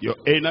your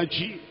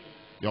energy,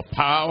 your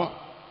power,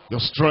 your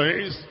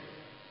strength.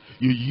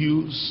 You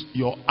use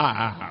your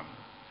arm.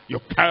 You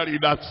carry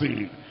that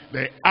thing.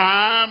 The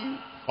arm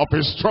of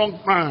a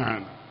strong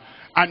man.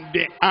 And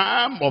the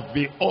arm of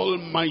the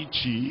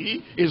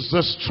Almighty is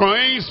the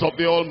strength of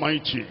the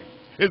Almighty.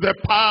 Is the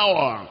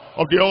power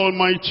of the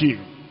Almighty.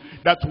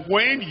 That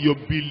when you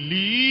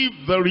believe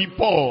the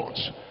report,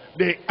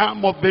 the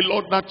arm of the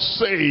Lord that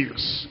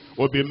saves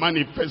will be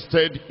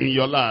manifested in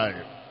your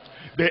life.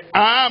 The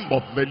arm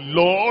of the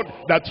Lord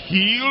that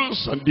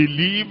heals and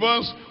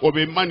delivers will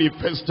be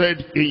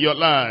manifested in your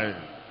life.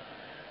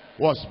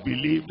 Was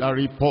believed a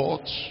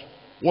report?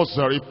 What's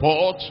the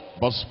report?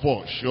 Verse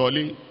 4.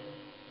 Surely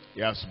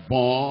he has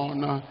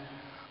borne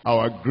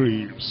our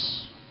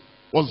griefs.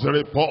 What's the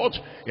report?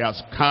 He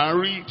has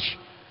carried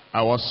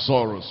our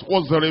sorrows.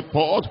 What's the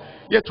report?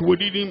 Yet we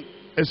didn't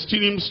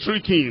esteem him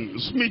stricken,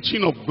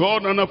 smitten of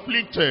God and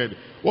afflicted.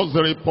 What's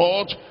the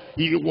report?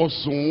 He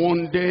was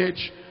wounded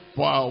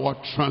for our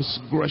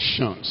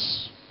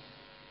transgressions.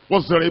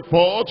 What's the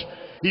report?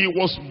 He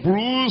was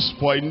bruised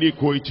for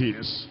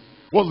iniquities.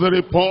 What's the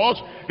report?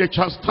 The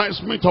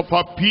chastisement of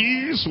our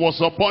peace was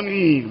upon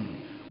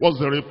him. What's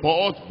the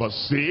report? Verse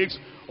 6.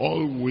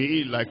 All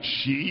we like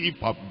sheep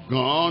have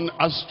gone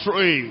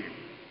astray.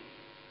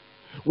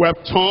 We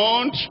have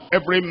turned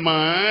every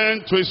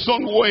man to his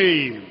own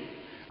way,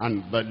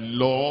 and the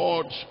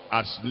Lord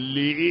has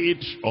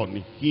laid on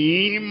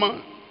him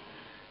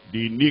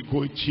the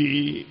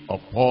iniquity of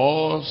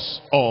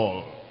us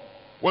all.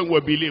 When we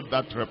believe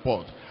that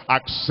report,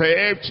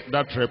 accept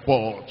that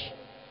report,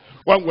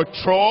 when we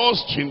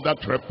trust in that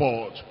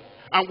report,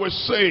 and we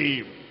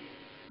say,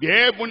 the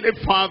Heavenly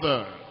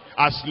Father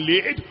has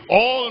laid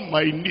all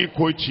my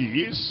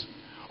iniquities,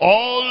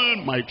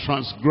 all my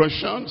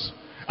transgressions,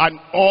 and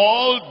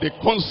all the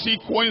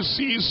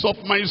consequences of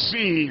my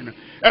sin,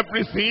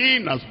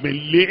 everything has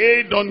been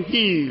laid on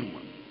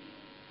him.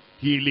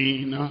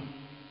 Healing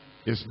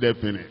is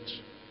definite.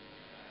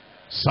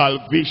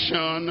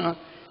 Salvation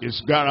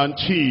is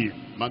guaranteed.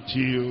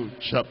 Matthew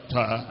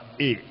chapter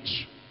 8.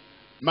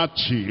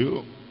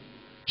 Matthew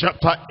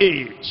chapter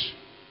 8.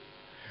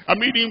 I'm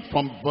reading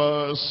from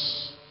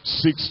verse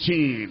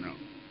 16.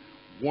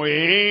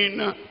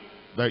 When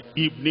the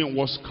evening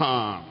was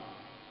come,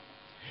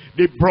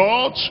 they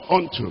brought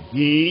unto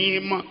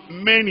him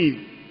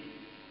many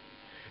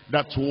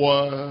that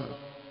were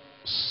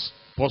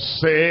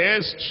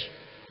possessed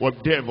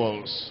with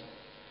devils,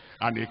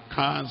 and he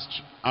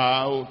cast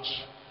out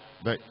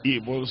the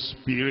evil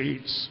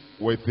spirits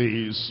with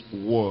his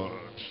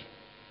word,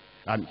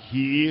 and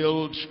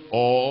healed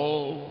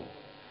all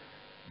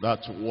that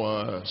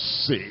were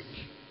sick.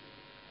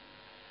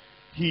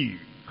 He,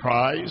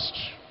 Christ,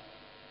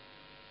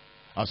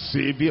 our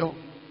Savior,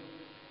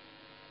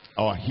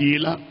 our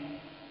healer,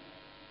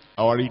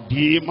 our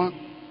Redeemer,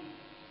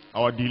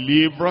 our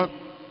Deliverer,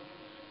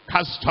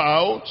 cast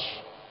out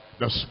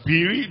the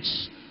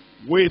spirits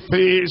with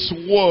his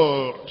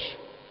word,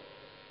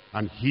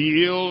 and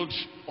healed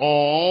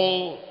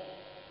all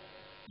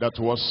that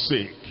was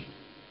sick.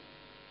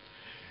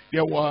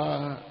 There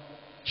were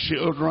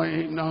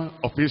children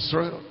of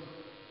Israel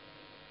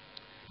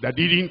that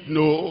didn't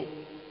know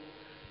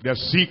their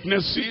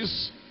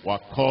sicknesses were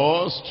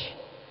caused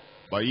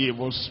by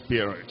evil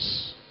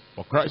spirits,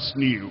 but Christ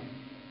knew.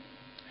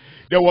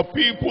 There were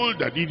people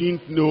that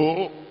didn't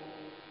know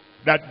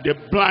that the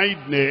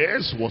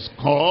blindness was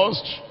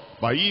caused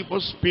by evil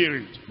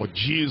spirit, but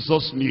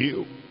Jesus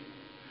knew.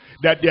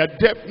 That their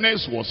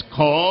deafness was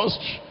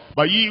caused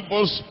by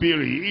evil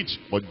spirit,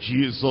 but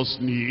Jesus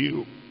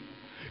knew.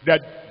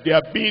 That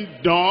their being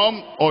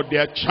dumb or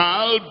their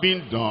child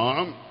being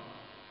dumb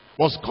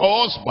was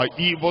caused by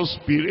evil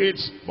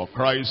spirits, but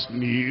Christ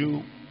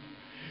knew.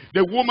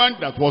 The woman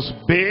that was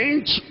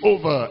bent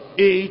over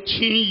 18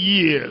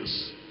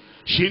 years,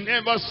 she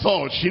never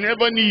saw, she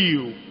never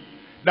knew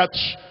that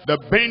the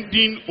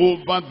bending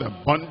over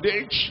the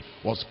bondage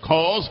was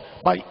caused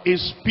by a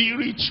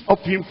spirit of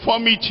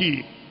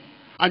infirmity.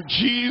 And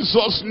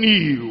Jesus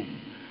knew.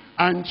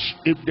 And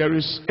if there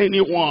is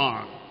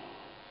anyone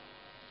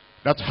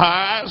that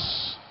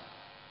has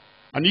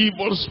an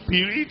evil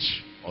spirit,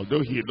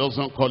 although he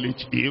doesn't call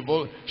it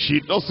evil, she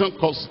doesn't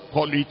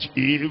call it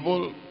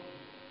evil,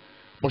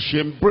 but she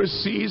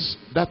embraces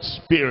that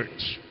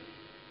spirit,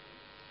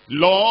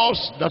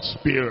 loves that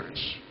spirit,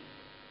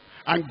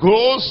 and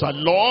goes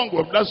along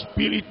with that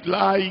spirit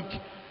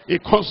like a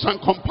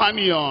constant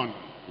companion.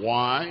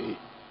 Why?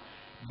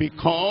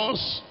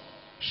 Because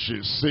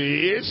she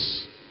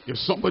says, if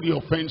somebody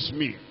offends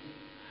me,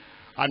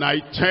 and I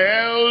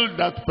tell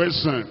that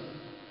person,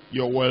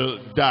 you will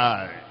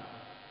die,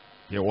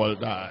 you will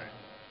die.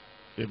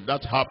 If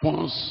that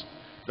happens,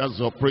 that's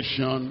the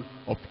operation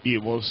of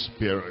evil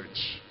spirit.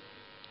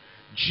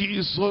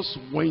 Jesus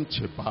went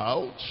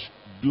about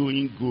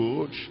doing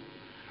good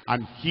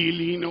and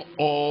healing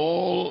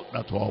all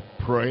that were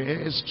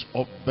oppressed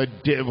of the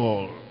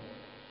devil.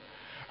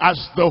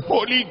 As the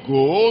Holy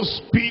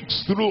Ghost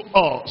speaks through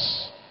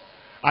us,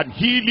 and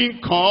healing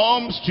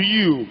comes to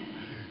you,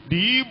 the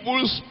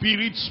evil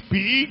spirit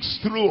speaks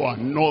through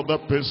another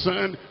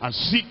person, and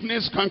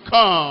sickness can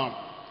come.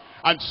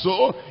 And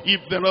so,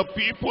 if there are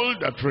people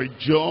that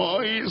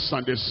rejoice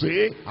and they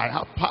say, I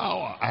have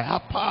power, I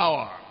have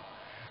power,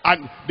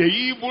 and the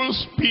evil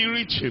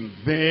spirit in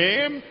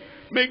them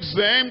makes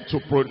them to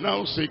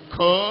pronounce a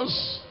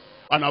curse,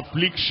 an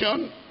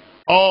affliction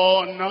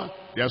on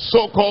their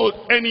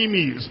so-called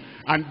enemies,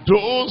 and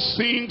those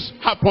things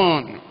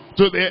happen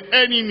to their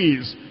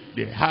enemies,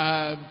 they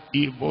have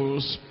evil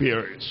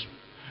spirits.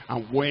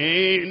 And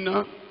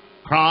when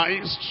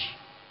Christ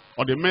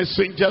or the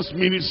messengers,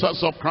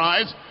 ministers of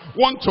Christ,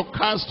 want to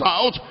cast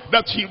out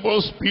that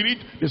evil spirit,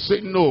 they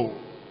say, no,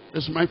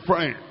 it's my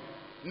friend.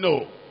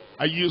 No,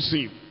 I use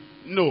him.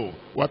 No,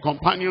 we're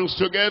companions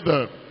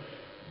together.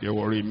 They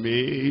will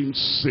remain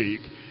sick.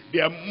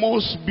 There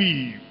must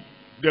be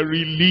the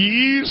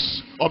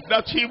release of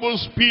that evil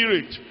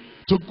spirit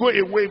to go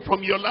away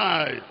from your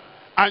life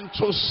and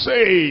to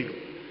say,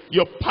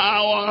 your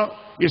power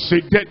is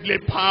a deadly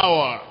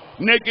power,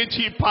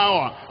 negative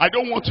power. I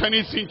don't want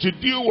anything to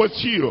do with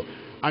you.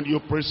 And you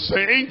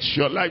present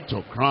your life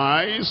to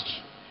Christ,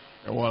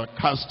 and will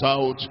cast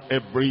out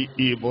every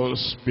evil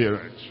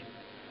spirit.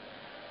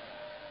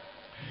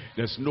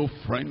 There's no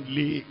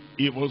friendly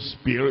evil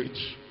spirit.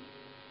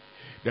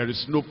 There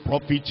is no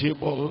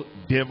profitable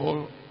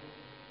devil.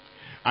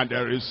 And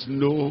there is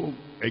no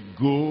a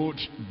good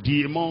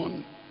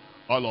demon.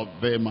 All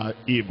of them are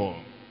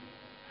evil.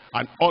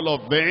 And all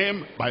of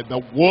them, by the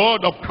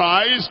word of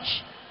Christ,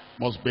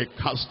 must be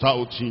cast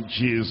out in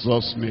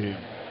Jesus' name.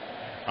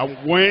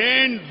 And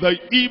when the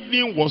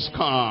evening was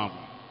come,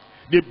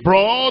 they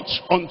brought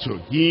unto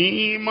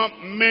him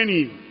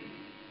many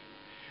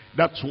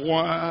that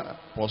were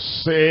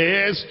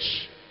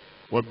possessed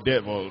with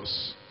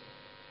devils,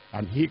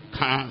 and he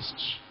cast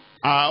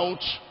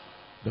out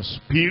the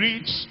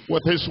spirits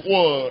with his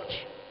word,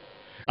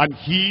 and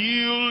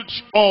healed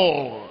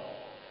all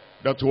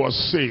that were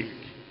sick,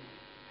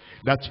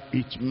 that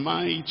it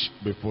might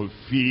be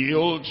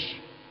fulfilled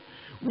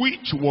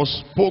which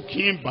was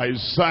spoken by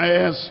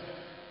Isaiah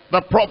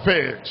the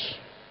prophet.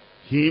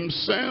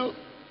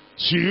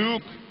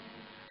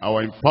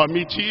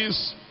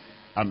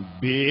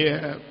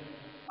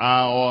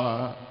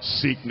 our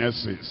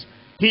sicknesses.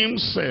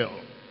 Himself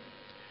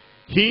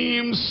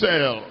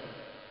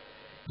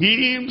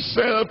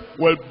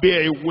will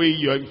bear away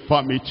your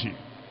infirmity.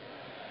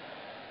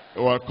 He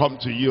will come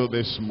to you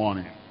this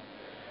morning.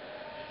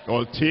 He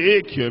will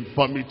take your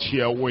infirmity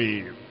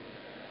away.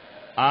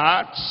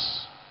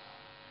 Acts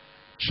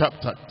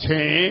chapter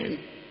 10,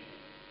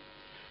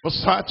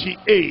 verse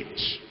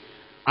 38.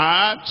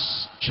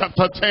 Acts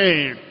chapter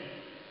 10,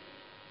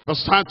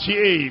 verse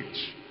 38.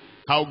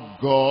 How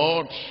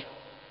God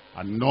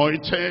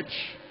anointed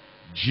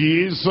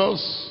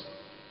Jesus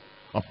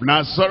of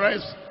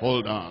Nazareth.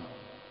 Hold on.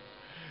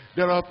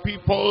 There are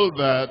people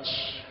that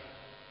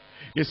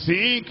they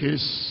think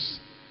is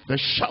the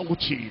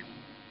shouting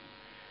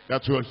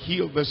that will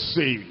heal the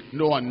sick.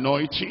 No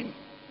anointing.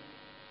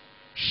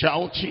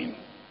 Shouting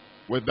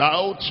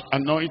without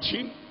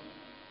anointing.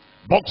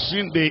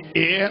 Boxing the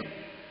air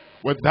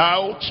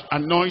without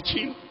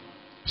anointing.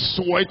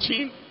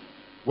 Sweating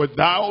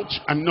without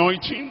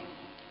anointing.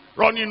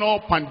 Running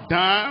up and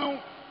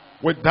down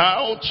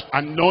without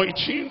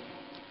anointing.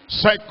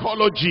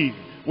 Psychology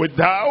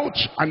without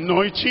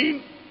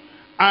anointing.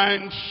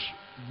 And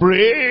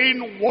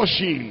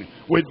brainwashing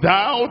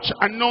without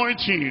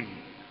anointing.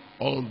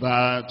 All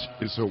that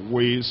is a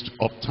waste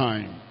of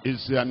time.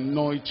 It's the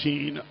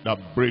anointing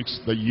that breaks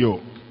the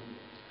yoke.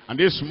 And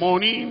this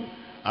morning,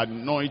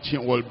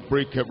 anointing will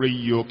break every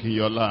yoke in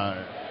your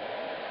life.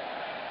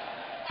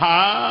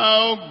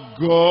 How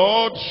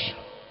God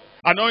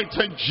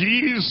anointed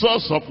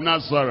Jesus of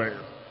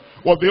Nazareth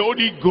with the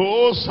Holy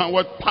Ghost and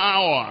with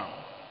power.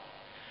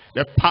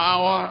 The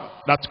power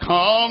that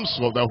comes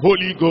with the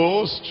Holy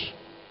Ghost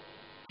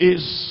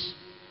is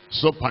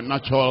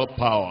supernatural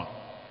power.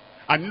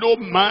 And no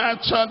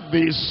matter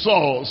the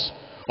source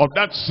of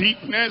that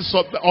sickness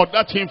or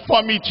that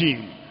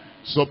infirmity,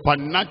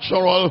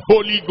 supernatural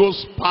Holy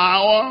Ghost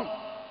power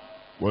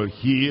will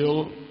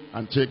heal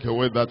and take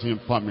away that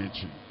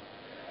infirmity.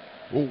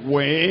 Who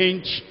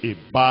went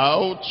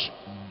about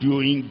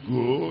doing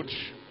good,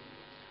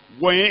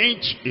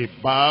 went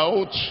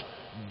about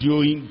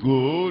doing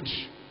good.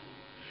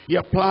 He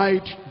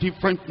applied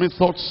different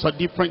methods at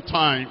different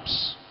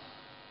times.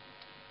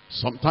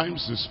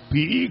 Sometimes he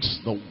speaks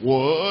the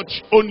word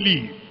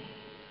only,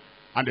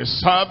 and the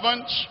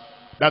servant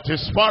that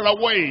is far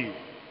away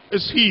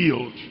is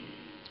healed.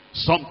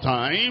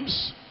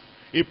 Sometimes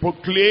he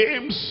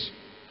proclaims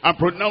and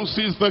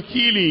pronounces the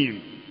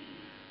healing.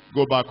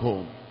 Go back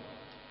home.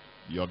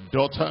 Your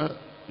daughter,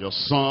 your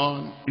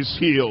son is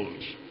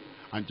healed.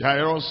 And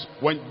Jairus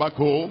went back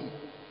home,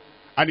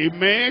 and he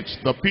met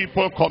the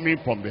people coming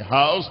from the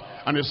house,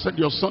 and he said,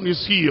 your son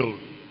is healed.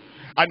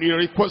 And he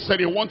requested,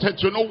 he wanted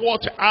to know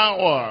what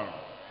hour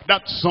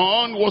that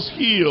son was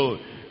healed.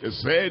 He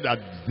said, at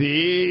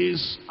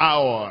this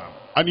hour.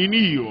 And he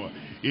knew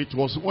it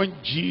was when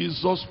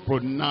Jesus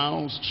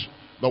pronounced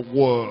the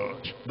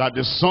word that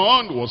the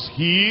son was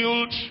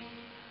healed.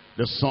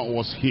 The son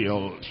was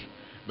healed.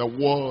 The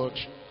word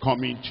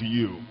coming to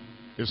you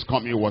is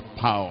coming with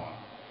power,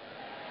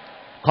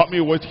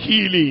 coming with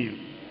healing,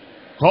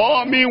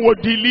 coming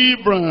with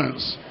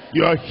deliverance.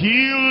 You are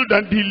healed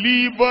and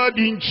delivered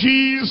in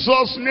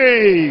Jesus'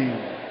 name.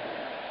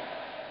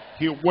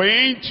 He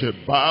went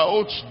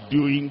about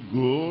doing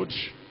good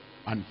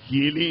and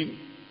healing.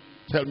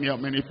 Tell me how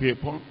many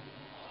people?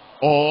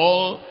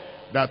 All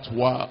that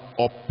were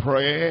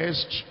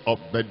oppressed of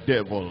the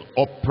devil.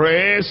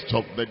 Oppressed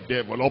of the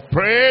devil.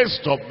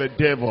 Oppressed of the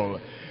devil.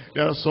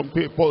 There are some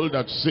people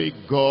that say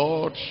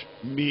God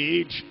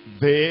made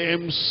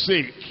them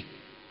sick.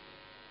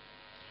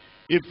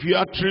 If you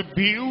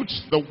attribute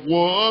the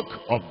work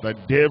of the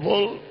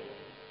devil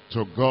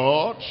to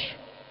God,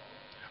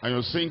 and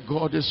you're saying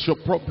God is your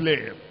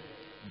problem,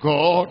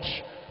 God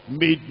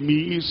made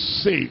me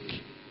sick,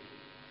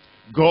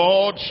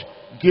 God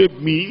gave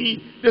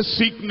me the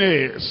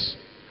sickness,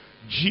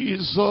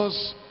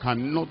 Jesus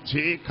cannot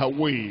take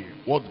away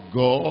what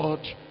God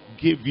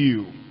gave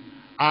you.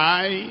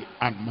 I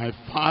and my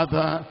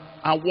Father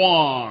are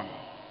one.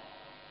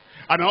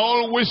 And I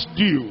always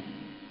do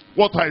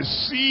what I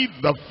see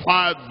the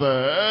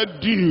Father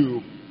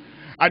do.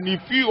 And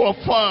if you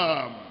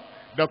affirm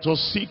that your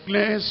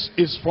sickness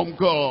is from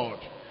God,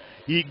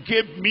 he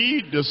gave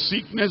me the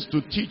sickness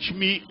to teach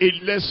me a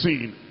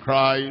lesson.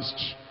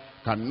 Christ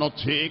cannot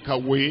take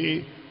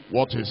away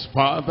what his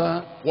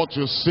Father, what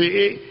you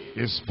say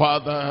his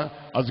Father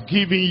has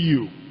given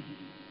you.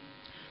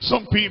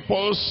 Some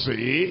people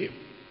say,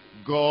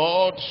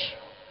 God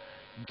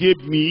gave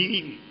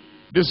me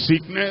the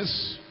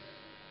sickness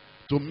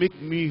to make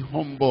me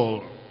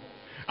humble.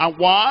 And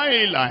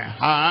while I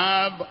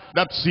have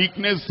that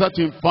sickness, that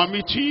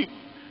infirmity,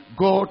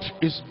 God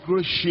is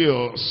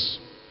gracious.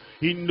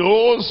 He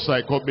knows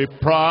I could be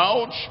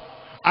proud,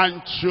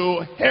 and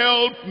to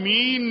help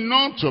me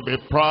not to be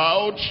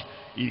proud,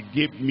 he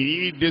gave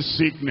me the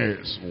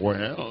sickness.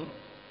 Well,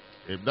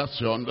 if that's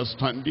your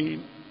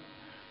understanding,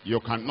 you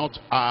cannot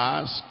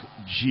ask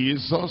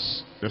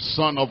Jesus, the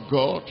Son of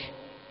God,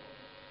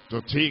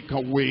 to take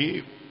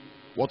away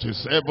what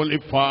his heavenly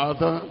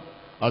Father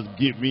has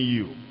given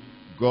you.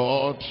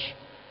 God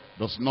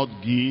does not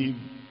give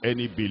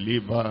any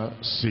believer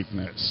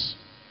sickness.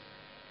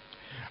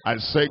 I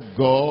said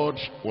God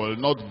will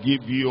not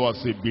give you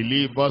as a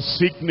believer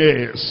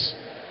sickness.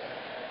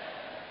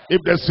 If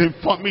there's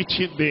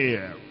infirmity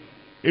there,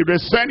 if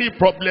there's any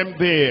problem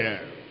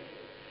there,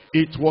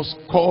 it was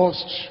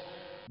caused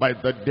by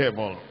the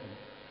devil.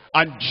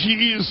 And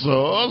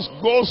Jesus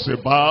goes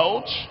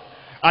about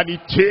and he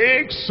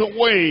takes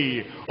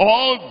away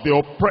all the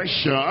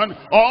oppression,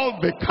 all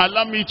the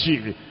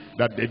calamity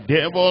that the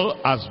devil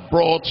has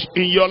brought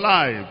in your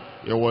life.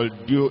 He will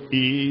do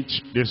it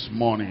this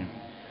morning.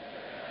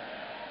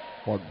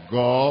 For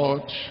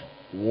God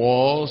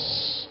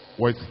was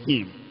with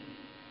him.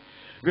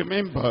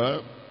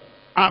 Remember,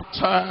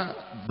 after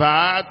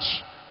that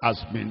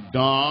has been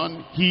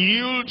done,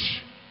 healed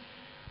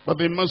by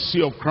the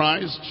mercy of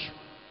Christ,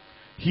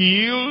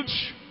 healed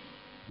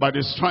by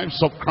the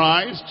stripes of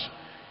Christ,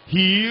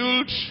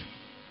 healed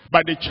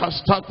by the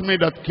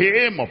chastisement that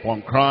came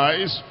upon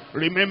Christ.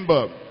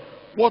 Remember,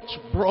 what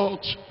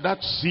brought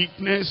that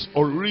sickness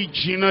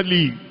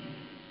originally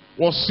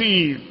was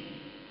sin.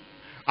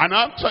 And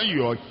after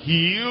you are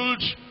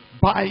healed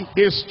by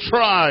his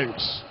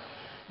stripes,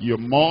 you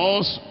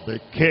must be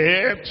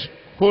kept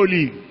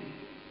holy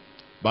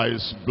by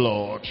his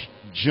blood.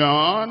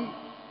 John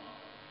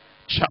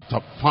chapter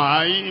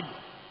 5,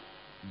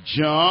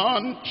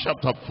 John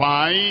chapter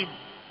 5,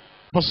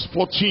 verse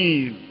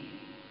 14.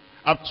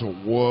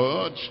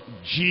 Afterward,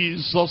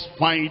 Jesus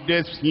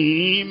findeth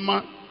him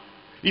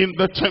in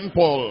the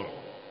temple,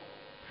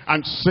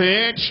 and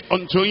said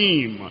unto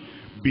him,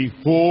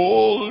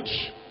 Behold,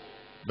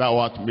 thou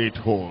art made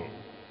whole.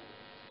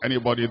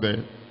 Anybody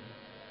there?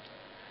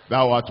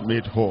 Thou art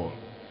made whole.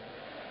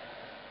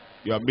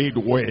 You are made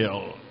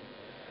well.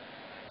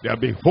 There will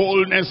be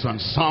wholeness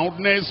and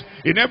soundness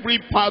in every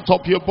part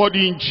of your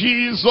body in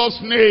Jesus'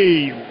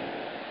 name.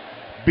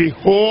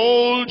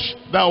 Behold,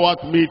 thou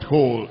art made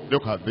whole.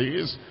 Look at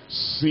this.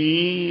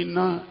 Sin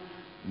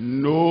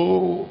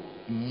no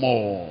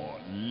more,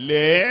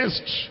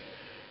 lest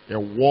a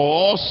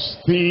worse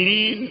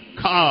thing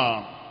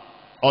come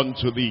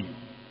unto thee.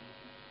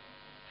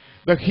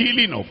 The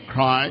healing of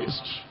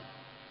Christ,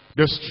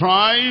 the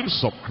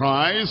stripes of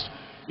Christ,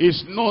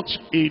 is not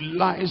a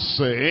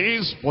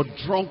license for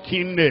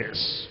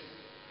drunkenness.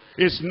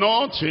 It's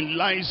not a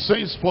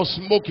license for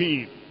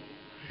smoking.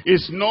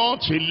 It's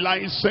not a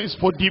license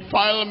for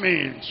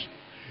defilement.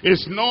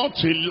 It's not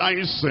a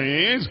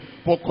license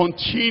for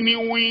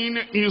continuing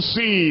in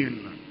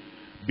sin.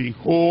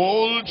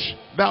 Behold,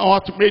 thou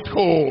art made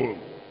whole.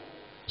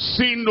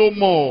 Sin no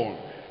more,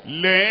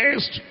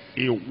 lest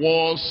a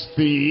worse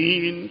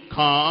thing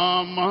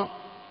come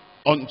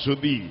unto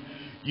thee.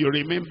 You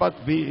remember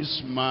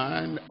this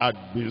man had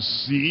been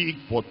sick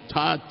for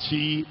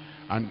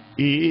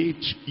 38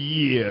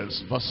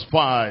 years. Verse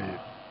 5.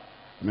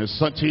 And a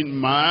certain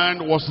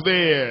man was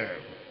there,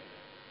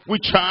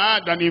 which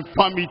had an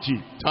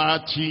infirmity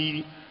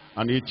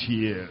 38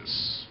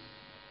 years.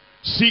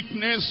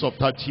 Sickness of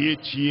 38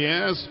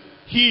 years,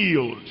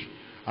 healed.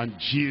 And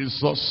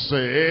Jesus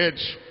said,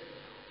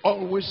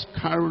 always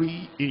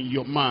carry in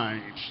your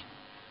mind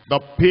the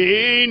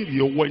pain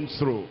you went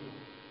through,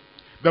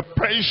 the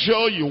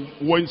pressure you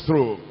went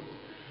through,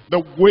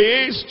 the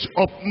waste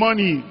of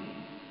money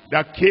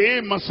that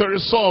came as a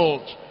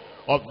result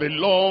of the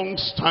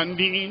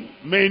long-standing,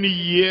 many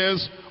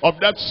years of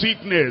that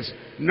sickness.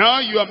 Now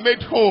you are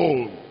made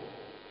whole.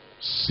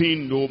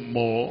 Sin no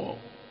more.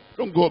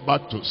 Don't go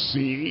back to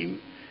sin.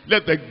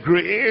 Let the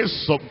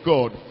grace of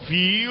God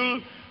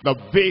fill the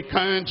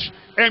vacant,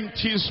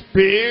 empty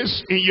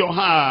space in your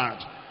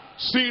heart.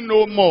 Sin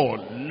no more,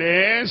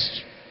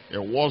 lest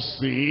a worse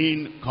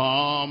thing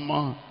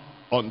come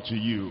unto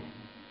you.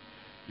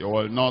 You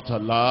will not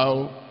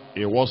allow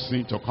a worse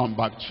thing to come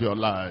back to your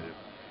life.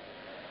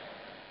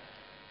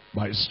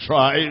 By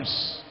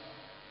stripes,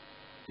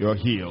 you're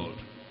healed.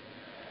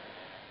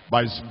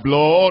 By his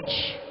blood,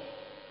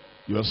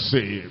 you're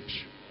saved.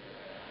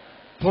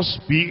 1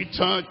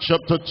 Peter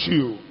chapter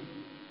 2.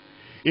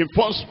 In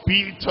 1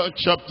 Peter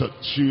chapter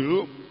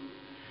 2,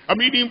 I'm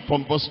reading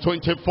from verse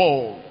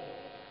 24.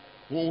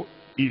 Who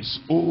his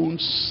own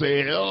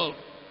self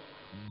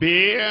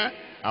bare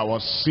our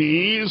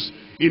sins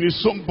in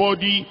his own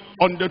body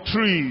on the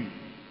tree,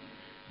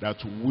 that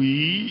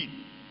we,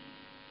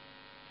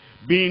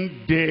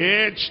 being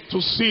dead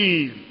to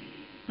sin.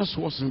 That's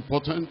what's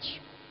important.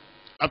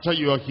 After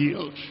you are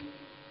healed,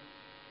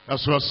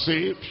 as you are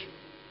saved,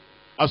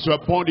 as you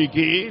are born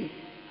again,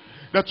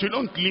 that you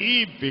don't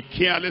live a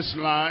careless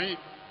life,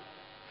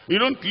 you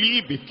don't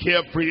live a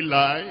carefree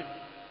life,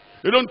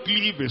 you don't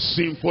live a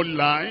sinful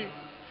life,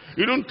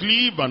 you don't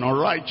live an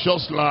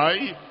unrighteous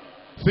life,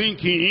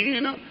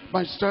 thinking,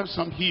 by stripes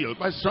I'm healed,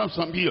 by stripes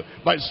I'm healed,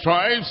 by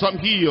stripes I'm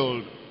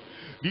healed.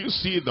 Do you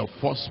see the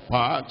first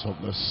part of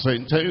the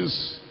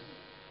sentence?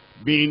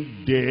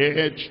 Being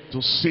dead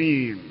to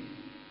sin.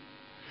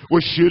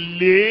 We should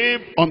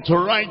live unto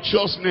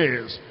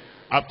righteousness.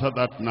 After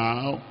that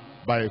now,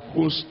 by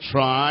whose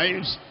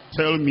stripes,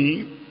 tell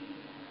me,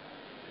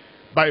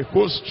 by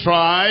whose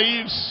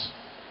stripes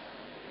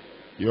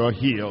you are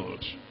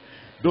healed.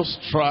 Those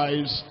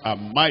stripes are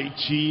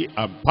mighty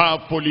and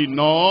powerful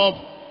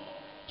enough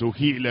to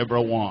heal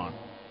everyone.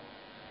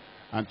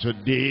 And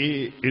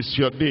today is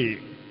your day.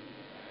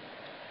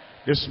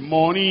 This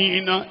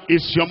morning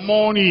is your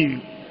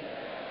morning.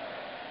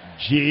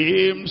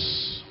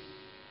 James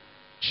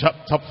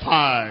chapter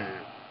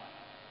 5.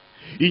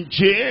 In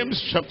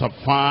James chapter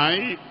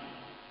 5,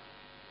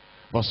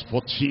 verse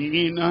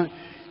 14,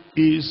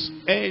 is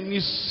any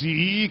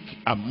sick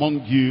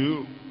among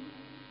you?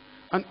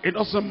 And it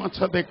doesn't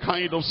matter the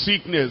kind of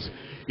sickness.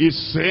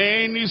 Is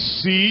any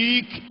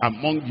sick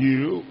among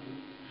you?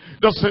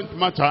 Doesn't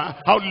matter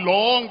how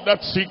long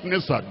that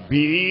sickness had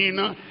been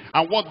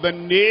and what the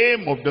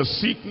name of the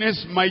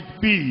sickness might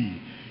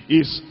be.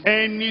 Is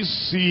any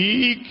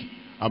sick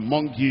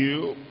among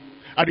you?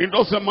 And it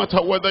doesn't matter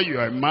whether you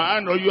are a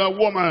man or you are a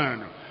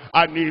woman.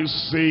 And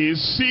is a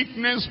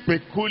sickness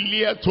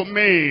peculiar to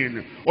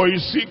men, or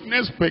is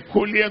sickness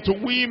peculiar to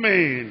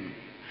women?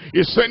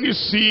 Is any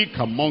sick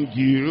among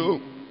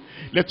you?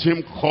 Let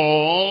him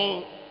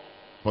call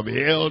for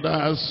the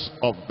elders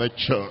of the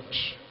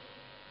church.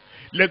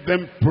 Let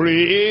them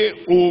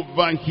pray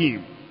over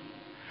him,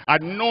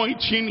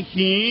 anointing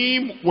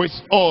him with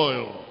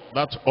oil.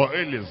 That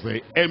oil is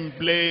the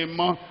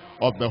emblem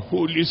of the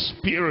Holy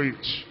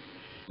Spirit.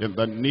 In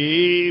the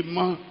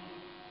name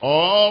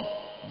of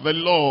the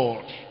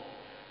Lord.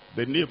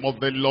 The name of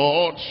the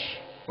Lord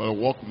will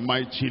work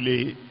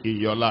mightily in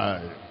your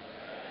life.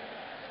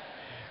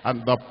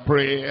 And the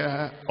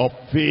prayer of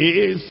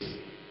faith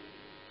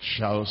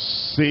shall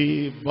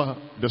save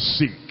the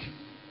sick.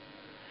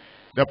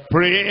 The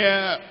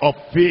prayer of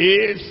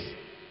faith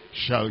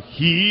shall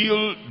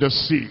heal the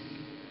sick.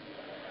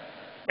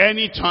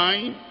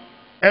 Anytime,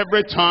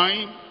 every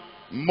time,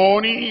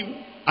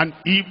 morning and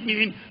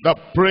evening, the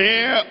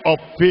prayer of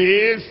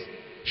faith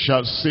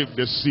shall save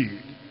the sick.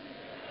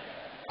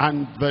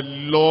 And the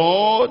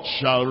Lord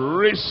shall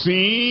raise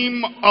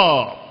him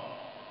up.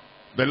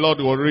 The Lord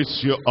will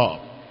raise you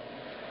up.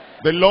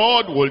 The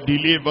Lord will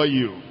deliver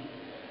you.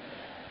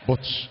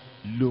 But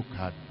look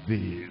at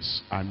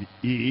this. And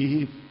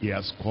if he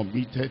has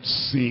committed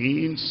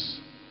sins,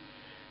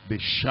 they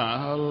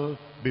shall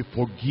be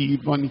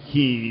forgiven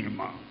him.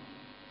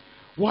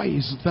 Why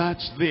is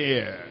that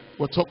there?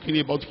 We're talking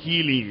about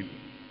healing.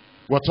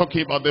 We're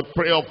talking about the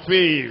prayer of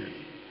faith.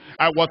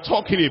 And we're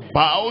talking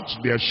about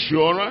the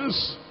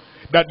assurance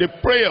that the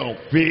prayer of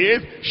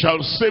faith shall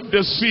save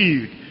the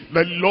sick.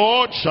 The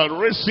Lord shall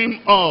raise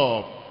him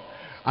up.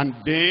 And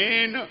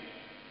then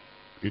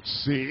it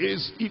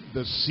says, if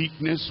the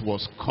sickness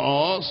was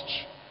caused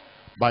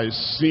by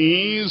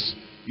sins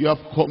you have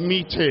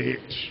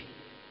committed,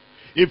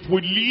 if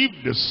we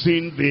leave the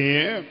sin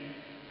there,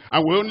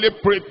 and we only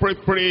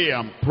pray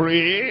and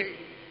pray,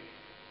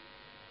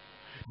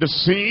 the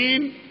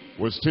sin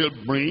will still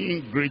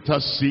bring greater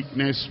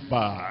sickness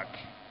back.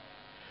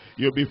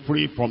 You'll be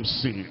free from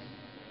sin.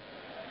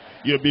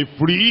 You'll be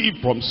free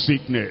from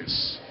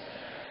sickness.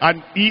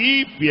 And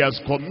if he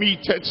has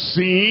committed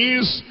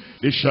sins,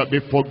 they shall be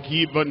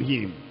forgiven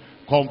him.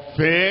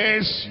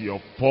 Confess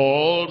your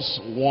faults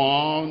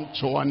one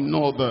to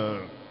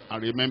another.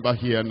 And remember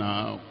here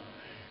now,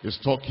 he's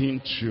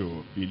talking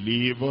to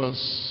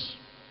believers.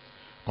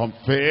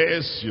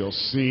 Confess your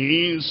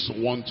sins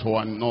one to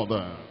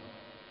another.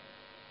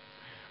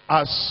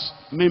 As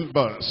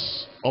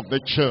members of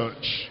the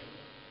church,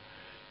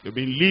 you've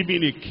been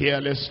living a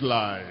careless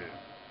life.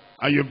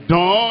 And you've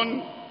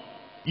done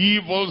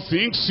evil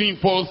things,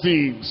 sinful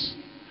things.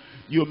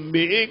 You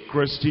make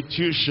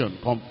restitution.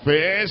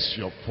 Confess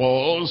your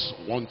faults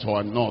one to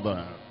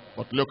another.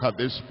 But look at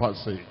this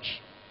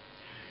passage.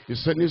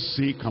 Is any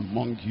sick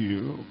among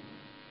you?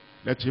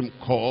 Let him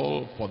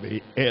call for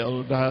the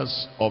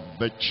elders of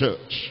the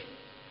church.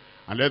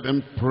 And let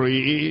them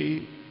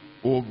pray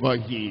over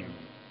him.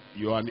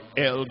 You are an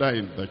elder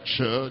in the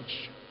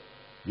church.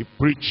 A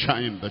preacher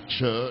in the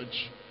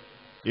church.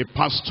 A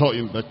pastor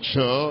in the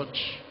church,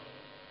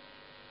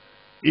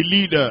 a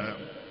leader.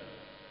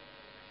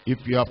 If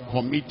you have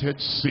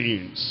committed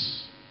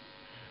sins,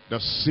 the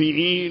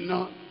sin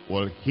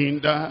will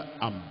hinder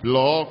and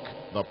block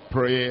the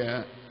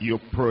prayer you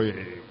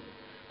pray.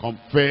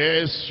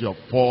 Confess your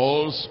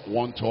faults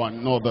one to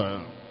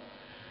another.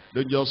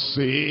 Don't just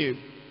say,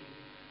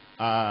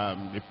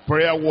 a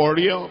prayer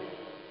warrior,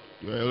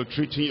 you're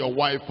treating your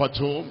wife at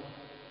home,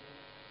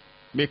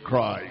 make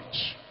right.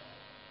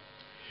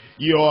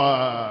 You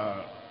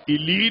are a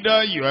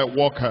leader, you are a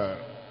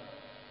worker.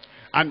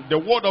 And the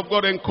word of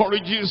God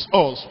encourages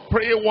us,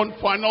 pray one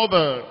for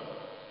another.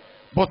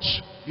 But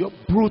you're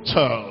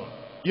brutal,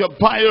 you're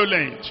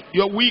violent,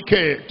 you're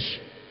wicked.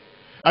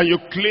 And you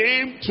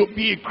claim to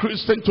be a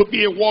Christian, to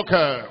be a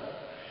worker.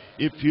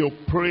 If you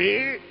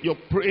pray, your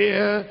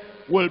prayer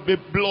will be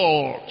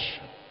blocked.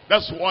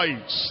 That's why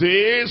it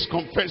says,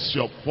 confess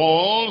your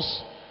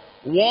faults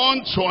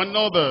one to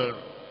another.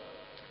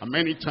 And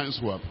many times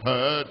we have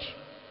heard,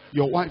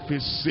 your wife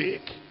is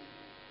sick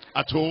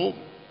at home.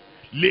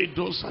 Lay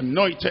those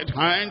anointed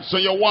hands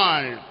on your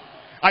wife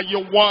and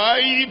your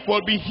wife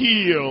will be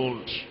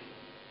healed.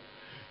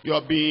 You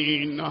have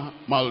been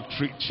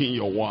maltreating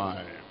your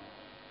wife,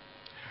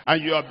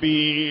 and you have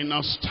been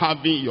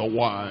starving your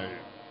wife,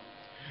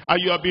 and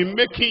you have been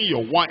making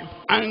your wife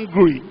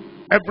angry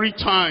every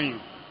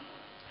time,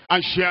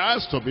 and she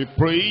has to be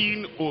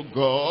praying, oh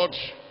God,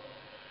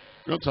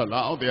 don't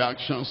allow the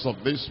actions of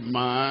this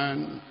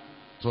man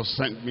to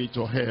send me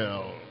to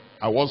hell.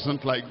 I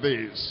wasn't like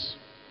this.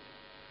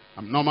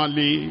 I'm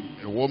normally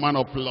a woman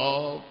of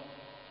love,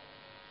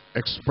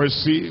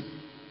 expressive,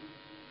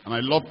 and I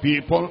love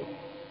people,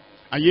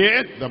 and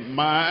yet the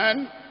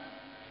man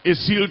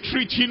is still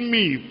treating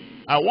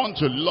me. I want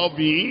to love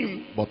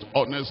him, but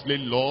honestly,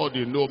 Lord,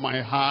 you know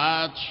my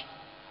heart.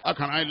 How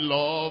can I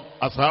love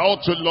as I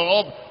ought to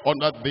love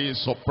under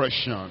this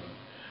oppression?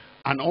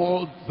 And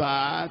all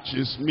that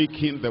is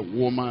making the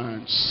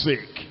woman sick.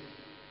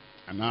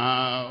 And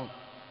now,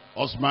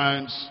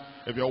 husbands,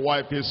 if your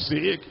wife is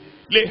sick,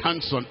 lay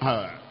hands on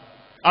her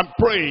and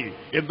pray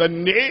in the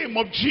name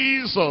of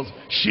Jesus,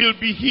 she'll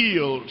be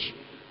healed.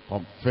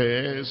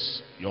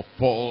 Confess your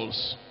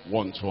faults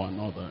one to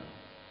another.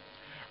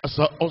 As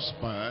a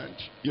husband,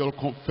 you'll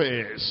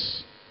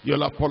confess,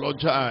 you'll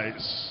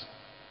apologize.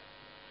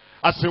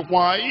 As a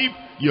wife,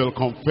 you'll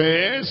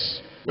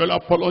confess, you'll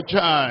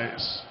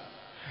apologize.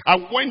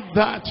 And when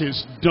that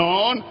is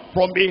done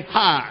from a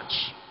heart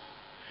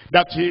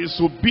that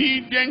is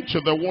obedient to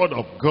the word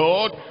of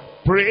God,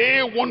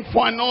 pray one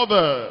for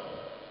another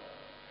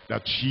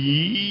that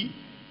ye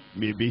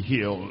may be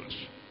healed.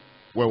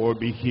 We will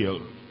be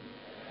healed.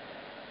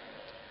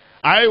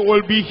 I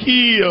will be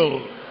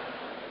healed.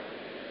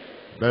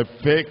 The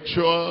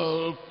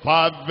effectual,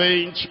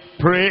 fervent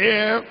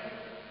prayer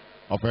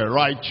of a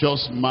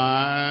righteous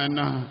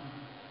man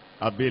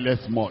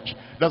availeth much.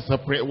 That's the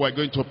prayer we're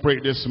going to pray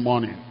this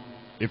morning.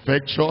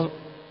 Effectual,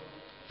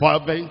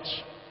 fervent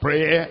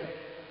prayer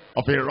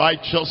of a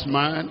righteous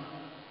man,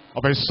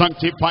 of a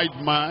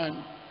sanctified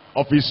man,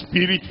 of a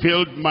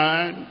spirit-filled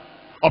man,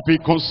 of a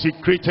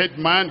consecrated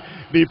man.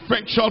 The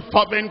effectual,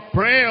 fervent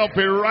prayer of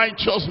a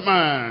righteous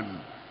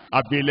man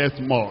availeth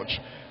much.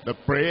 The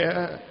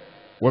prayer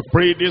we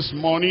pray this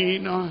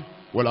morning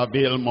will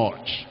avail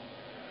much.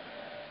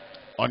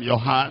 On your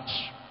heart,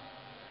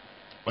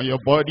 on your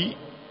body,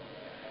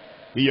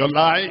 in your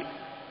life,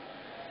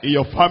 in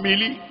your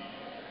family,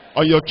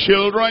 on your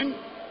children,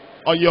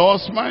 on your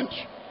husband,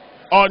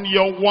 on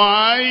your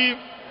wife,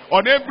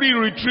 on every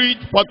retreat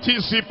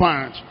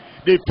participant.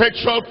 The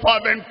effectual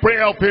fervent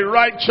prayer of a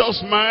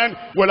righteous man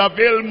will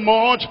avail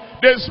much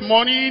this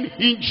morning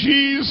in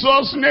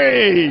Jesus'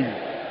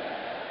 name.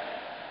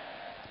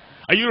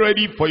 Are you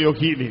ready for your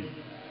healing?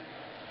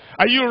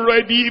 Are you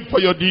ready for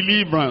your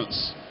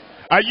deliverance?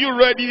 Are you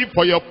ready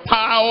for your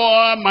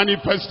power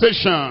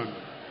manifestation?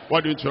 Why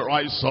don't you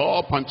rise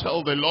up and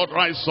tell the Lord,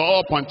 rise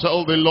up and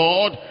tell the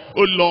Lord,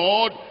 oh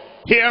Lord,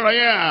 here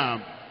I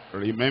am.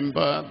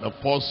 Remember the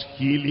first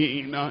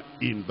healing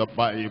in the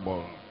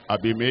Bible.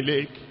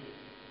 Abimelech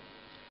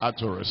had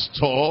to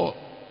restore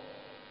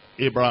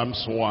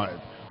Abraham's wife.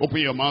 Open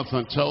your mouth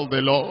and tell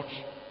the Lord,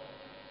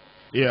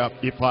 yeah,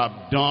 if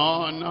I've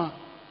done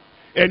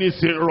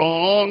anything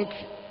wrong,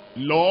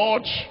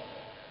 Lord,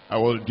 I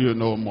will do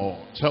no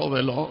more. Tell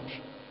the Lord.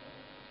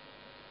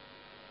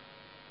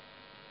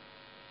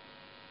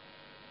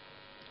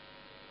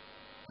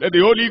 Let the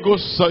Holy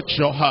Ghost search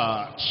your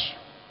heart.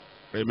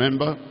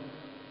 Remember,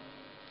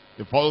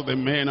 if all the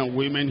men and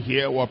women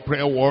here were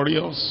prayer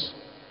warriors,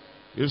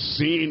 your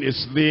sin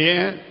is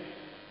there,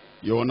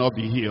 you will not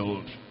be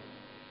healed.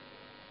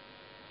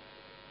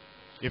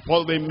 If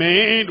all the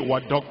men were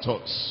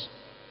doctors,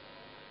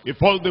 if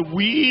all the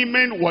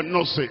women were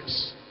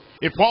nurses,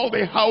 if all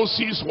the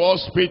houses were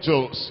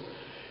hospitals,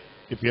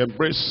 if you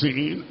embrace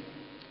sin,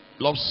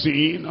 love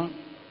sin,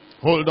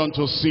 hold on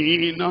to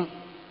sin,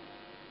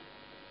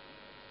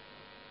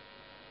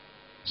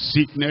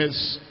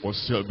 sickness will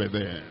still be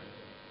there.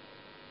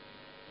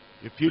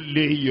 If you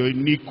lay your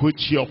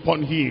iniquity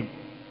upon him,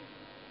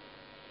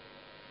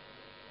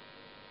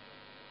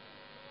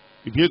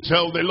 if you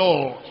tell the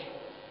Lord,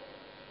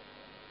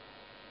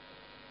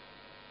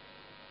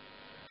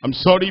 I'm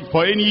sorry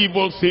for any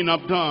evil thing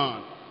I've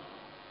done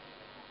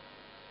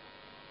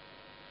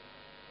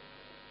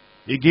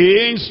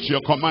against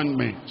your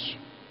commandment,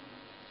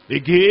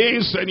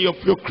 against any of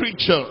your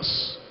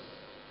creatures,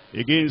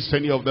 against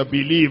any of the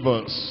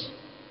believers,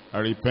 I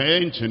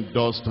repent in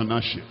dust and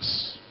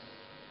ashes.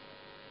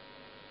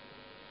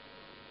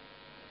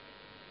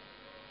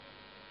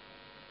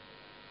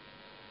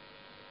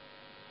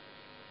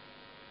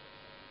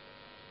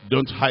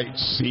 Don't hide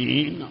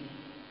sin.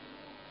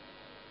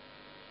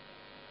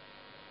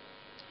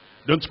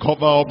 Don't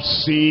cover up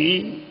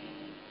sin.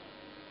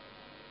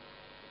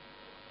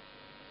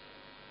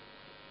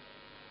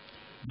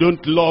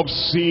 Don't love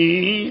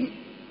sin.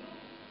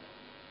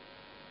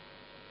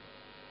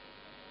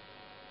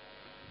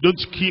 Don't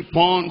keep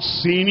on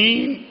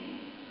sinning.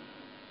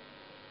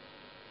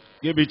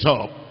 Give it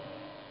up.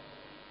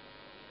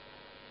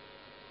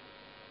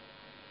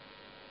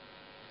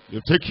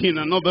 You're taking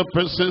another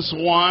person's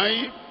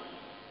wife.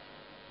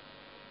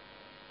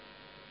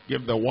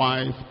 Give the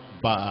wife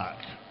back.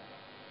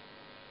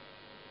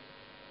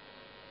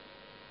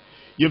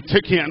 You've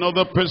taken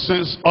another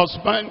person's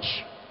husband.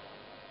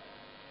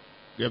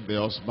 Give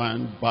the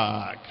husband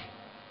back.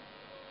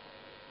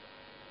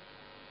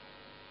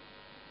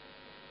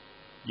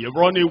 You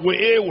run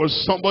away with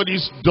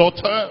somebody's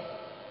daughter.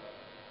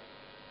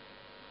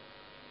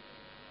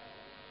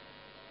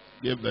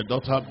 Give the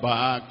daughter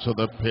back to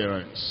the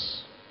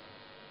parents.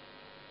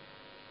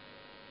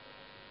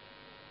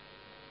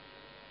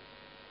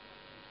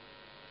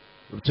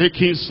 You've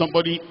taken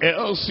somebody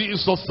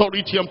else's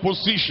authority and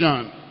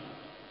position.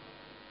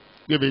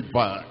 Give it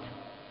back.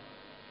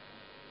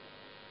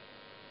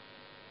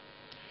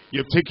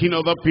 You've taken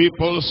other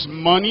people's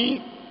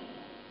money.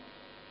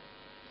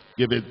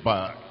 Give it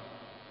back.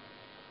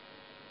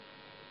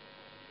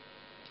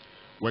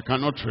 We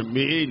cannot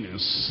remain in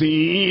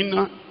sin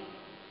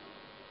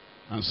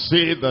and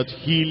say that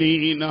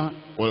healing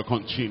will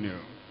continue.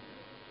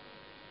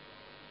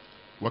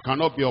 We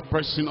cannot be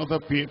oppressing other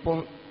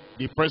people,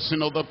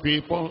 depressing other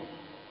people,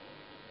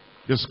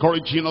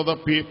 discouraging other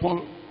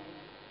people,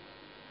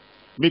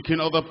 making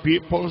other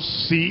people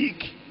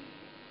sick,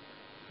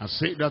 and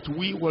say that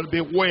we will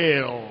be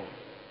well.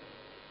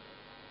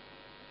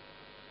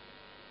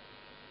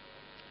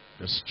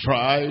 The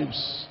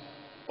stripes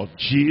of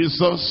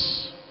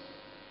Jesus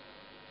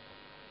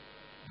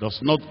does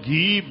not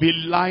give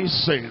a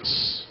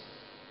license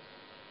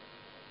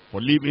for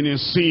living in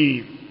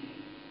sin.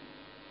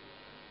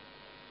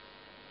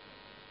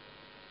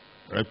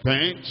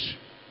 Repent,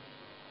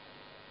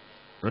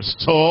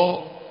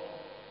 restore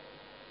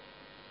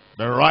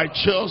the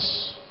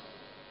righteous,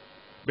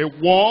 be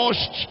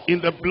washed in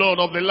the blood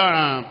of the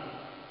Lamb.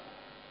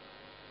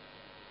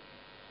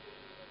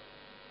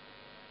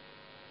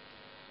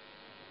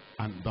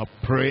 And the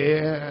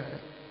prayer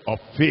of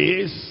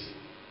faith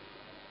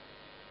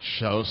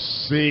shall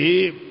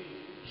save,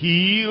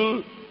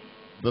 heal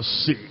the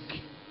sick.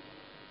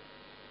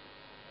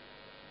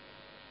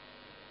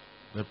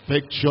 The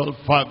effectual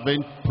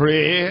fervent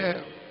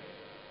prayer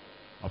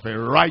of a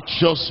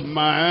righteous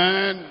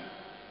man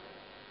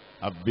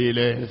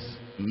availeth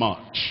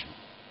much.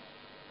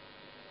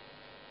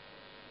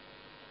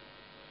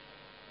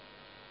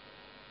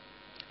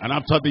 And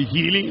after the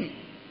healing,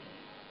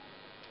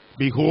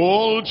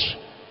 behold,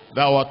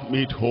 thou art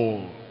made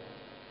whole.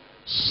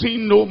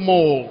 Sin no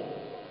more.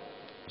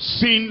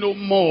 Sin no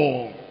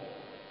more.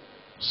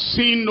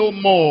 Sin no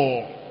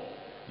more.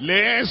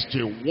 Lest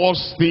a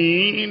worse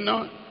thing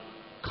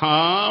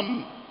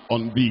come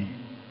on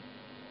thee.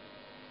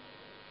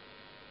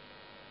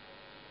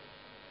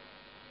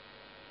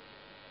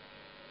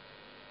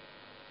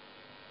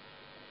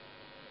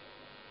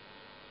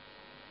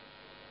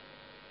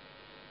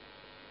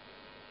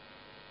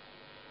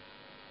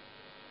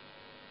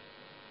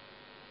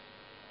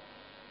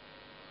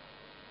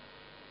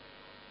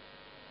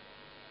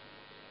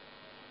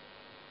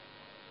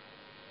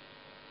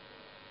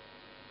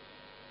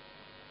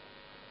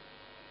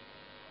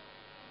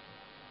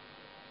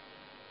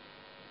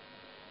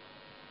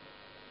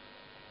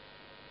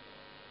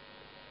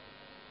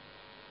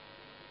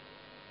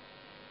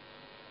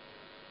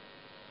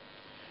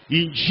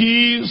 In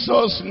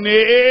Jesus'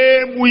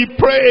 name we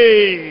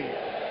pray.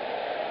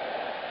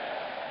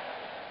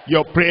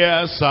 Your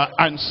prayers are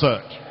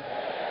answered.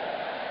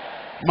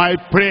 My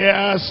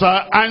prayers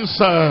are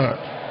answered.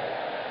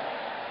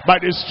 By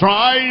the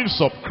stripes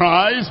of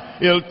Christ,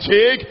 He'll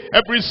take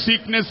every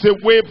sickness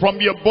away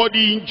from your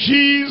body in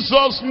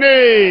Jesus'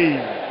 name.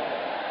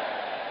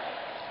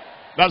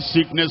 That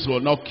sickness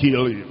will not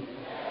kill you.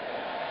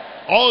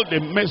 All the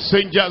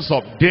messengers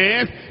of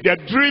death,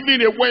 they're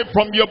driven away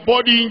from your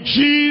body in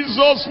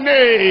Jesus'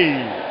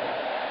 name.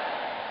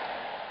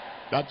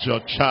 That your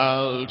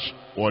child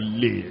will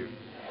live.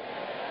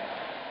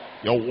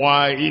 Your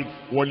wife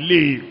will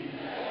live.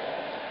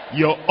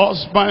 Your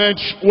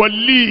husband will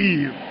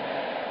live.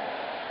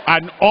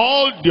 And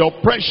all the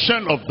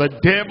oppression of the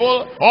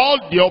devil, all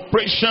the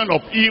oppression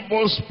of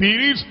evil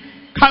spirits,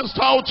 cast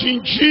out in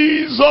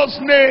Jesus'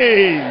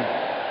 name.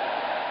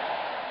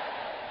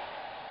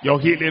 Your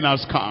healing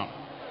has come.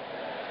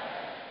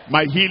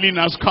 My healing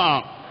has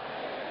come.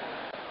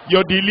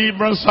 Your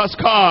deliverance has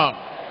come.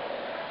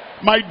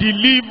 My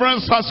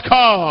deliverance has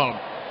come.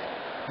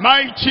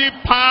 Mighty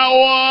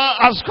power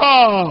has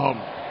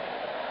come.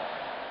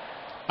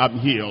 I'm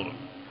healed.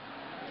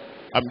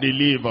 I'm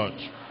delivered.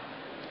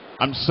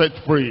 I'm set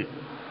free.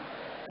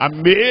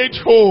 I'm made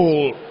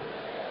whole.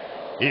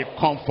 A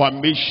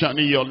confirmation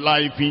in your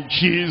life in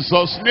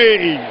Jesus'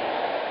 name.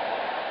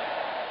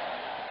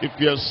 If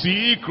you're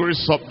sick,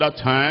 raise up that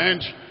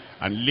hand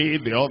and lay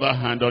the other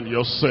hand on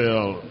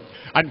yourself.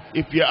 And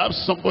if you have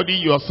somebody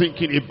you are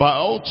thinking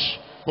about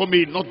who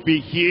may not be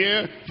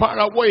here, far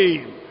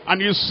away,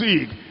 and you're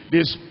sick,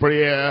 this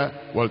prayer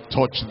will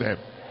touch them.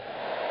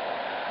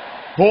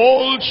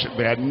 Hold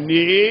their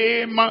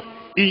name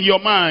in your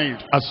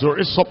mind as you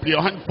raise up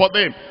your hand for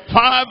them.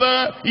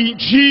 Father, in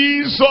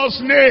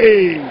Jesus'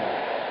 name,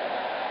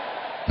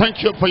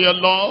 thank you for your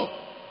love.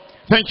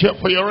 Thank you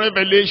for your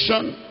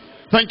revelation.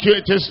 Thank you,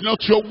 it is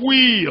not your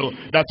will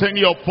that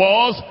any of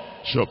us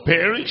shall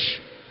perish.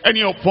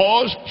 Any of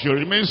us shall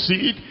remain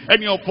sick.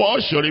 Any of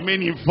us shall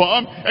remain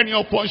infirm. Any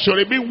of us shall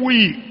remain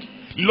weak.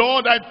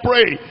 Lord, I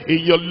pray in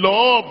your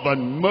love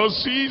and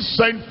mercy,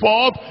 send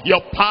forth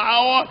your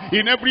power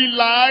in every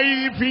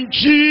life in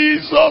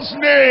Jesus'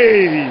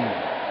 name.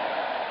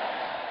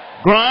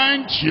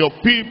 Grant your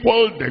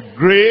people the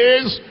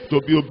grace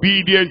to be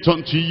obedient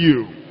unto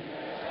you.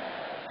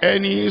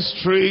 Any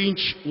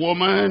strange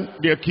woman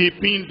they're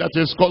keeping that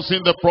is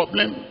causing the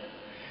problem,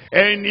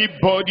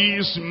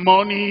 anybody's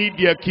money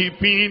they're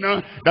keeping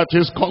that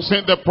is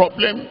causing the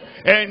problem,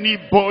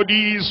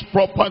 anybody's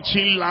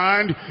property,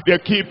 land they're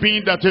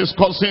keeping that is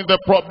causing the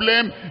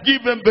problem,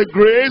 give them the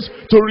grace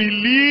to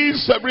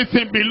release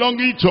everything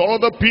belonging to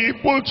other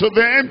people to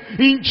them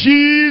in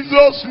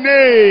Jesus'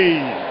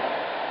 name.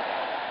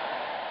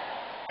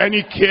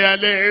 Any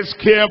careless,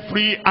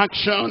 carefree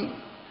action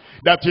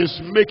that is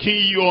making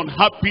you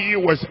unhappy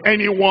with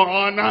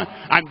anyone,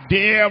 and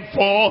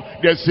therefore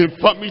there's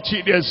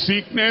infirmity, there's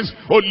sickness,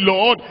 oh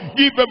Lord,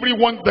 give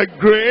everyone the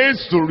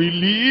grace to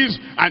release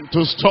and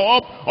to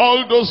stop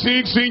all those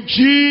things in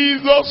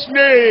Jesus'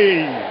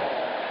 name.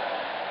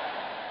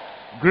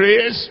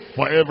 Grace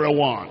for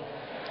everyone,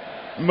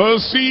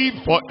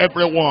 mercy for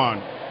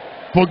everyone,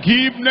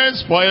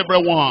 forgiveness for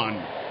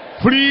everyone,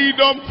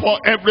 freedom for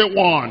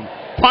everyone,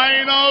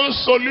 final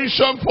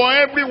solution for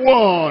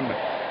everyone,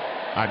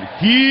 and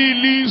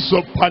healing,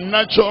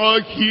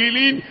 supernatural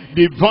healing,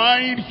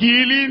 divine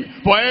healing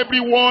for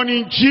everyone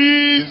in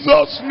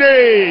Jesus'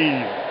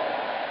 name.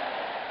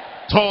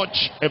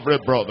 Touch every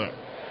brother,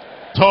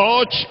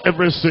 touch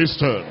every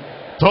sister,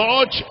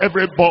 touch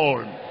every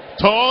boy,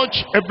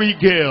 touch every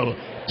girl,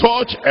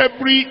 touch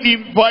every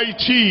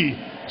invitee.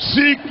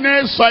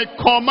 Sickness, I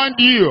command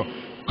you,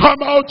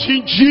 come out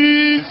in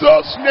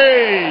Jesus'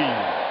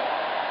 name.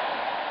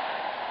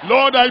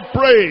 Lord, I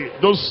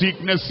pray those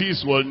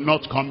sicknesses will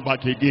not come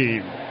back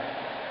again.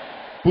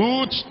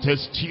 Put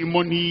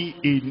testimony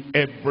in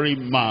every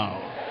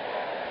mouth.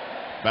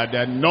 By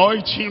the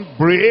anointing,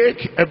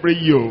 break every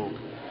yoke.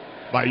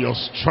 By your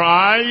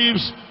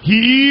stripes,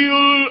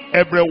 heal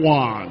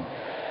everyone.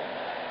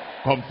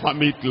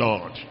 Confirm it,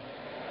 Lord.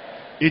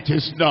 It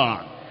is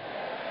done.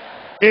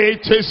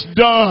 It is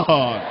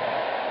done.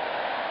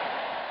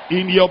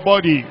 In your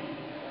body.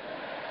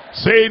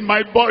 Say, in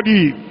my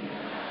body,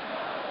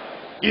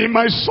 in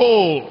my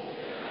soul,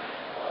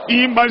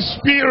 in my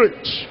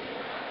spirit,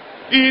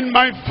 in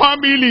my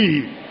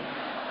family,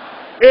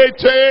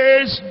 it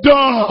is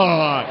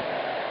done.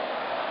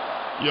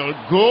 You'll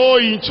go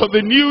into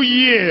the new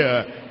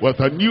year with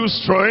a new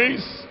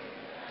strength,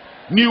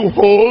 new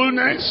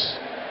wholeness,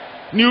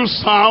 new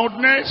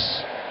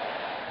soundness,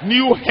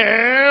 new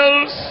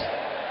health,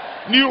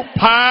 new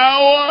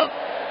power,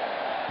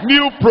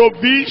 new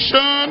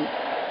provision.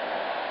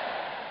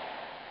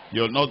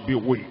 You'll not be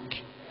weak.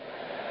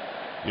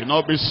 You'll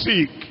not be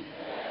sick.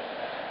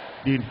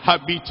 The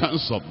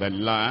inhabitants of the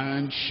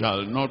land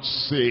shall not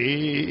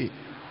say,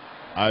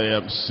 I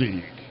am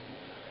sick.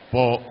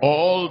 For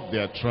all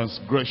their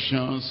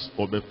transgressions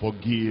will be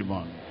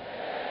forgiven.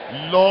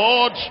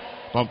 Lord,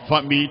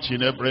 confirm it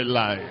in every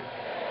life.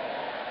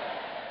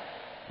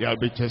 There will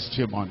be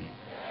testimony.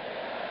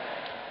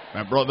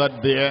 My brother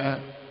there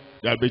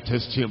will be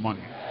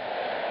testimony.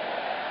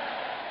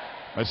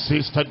 My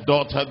sister,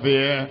 daughter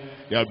there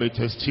will be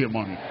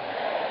testimony.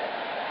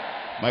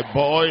 My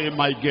boy,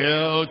 my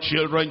girl,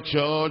 children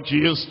church,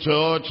 youth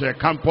church,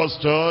 campus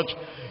church,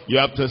 you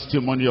have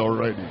testimony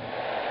already.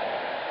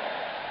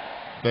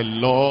 The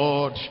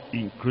Lord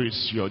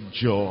increase your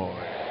joy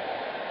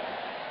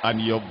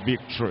and your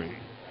victory.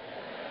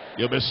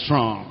 You'll be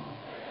strong.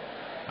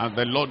 And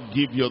the Lord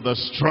give you the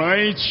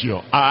strength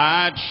you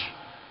had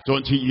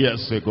 20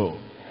 years ago,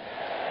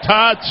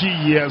 30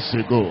 years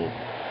ago,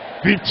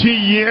 50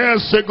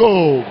 years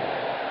ago.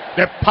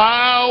 The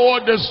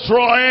power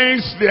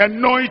destroys the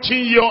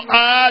anointing you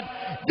had.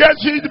 Get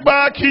it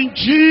back in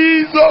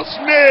Jesus'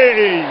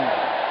 name.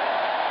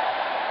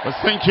 But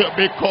thank you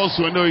because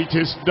we know it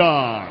is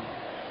done.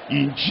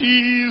 In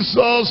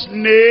Jesus'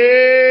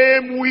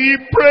 name we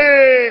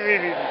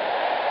pray.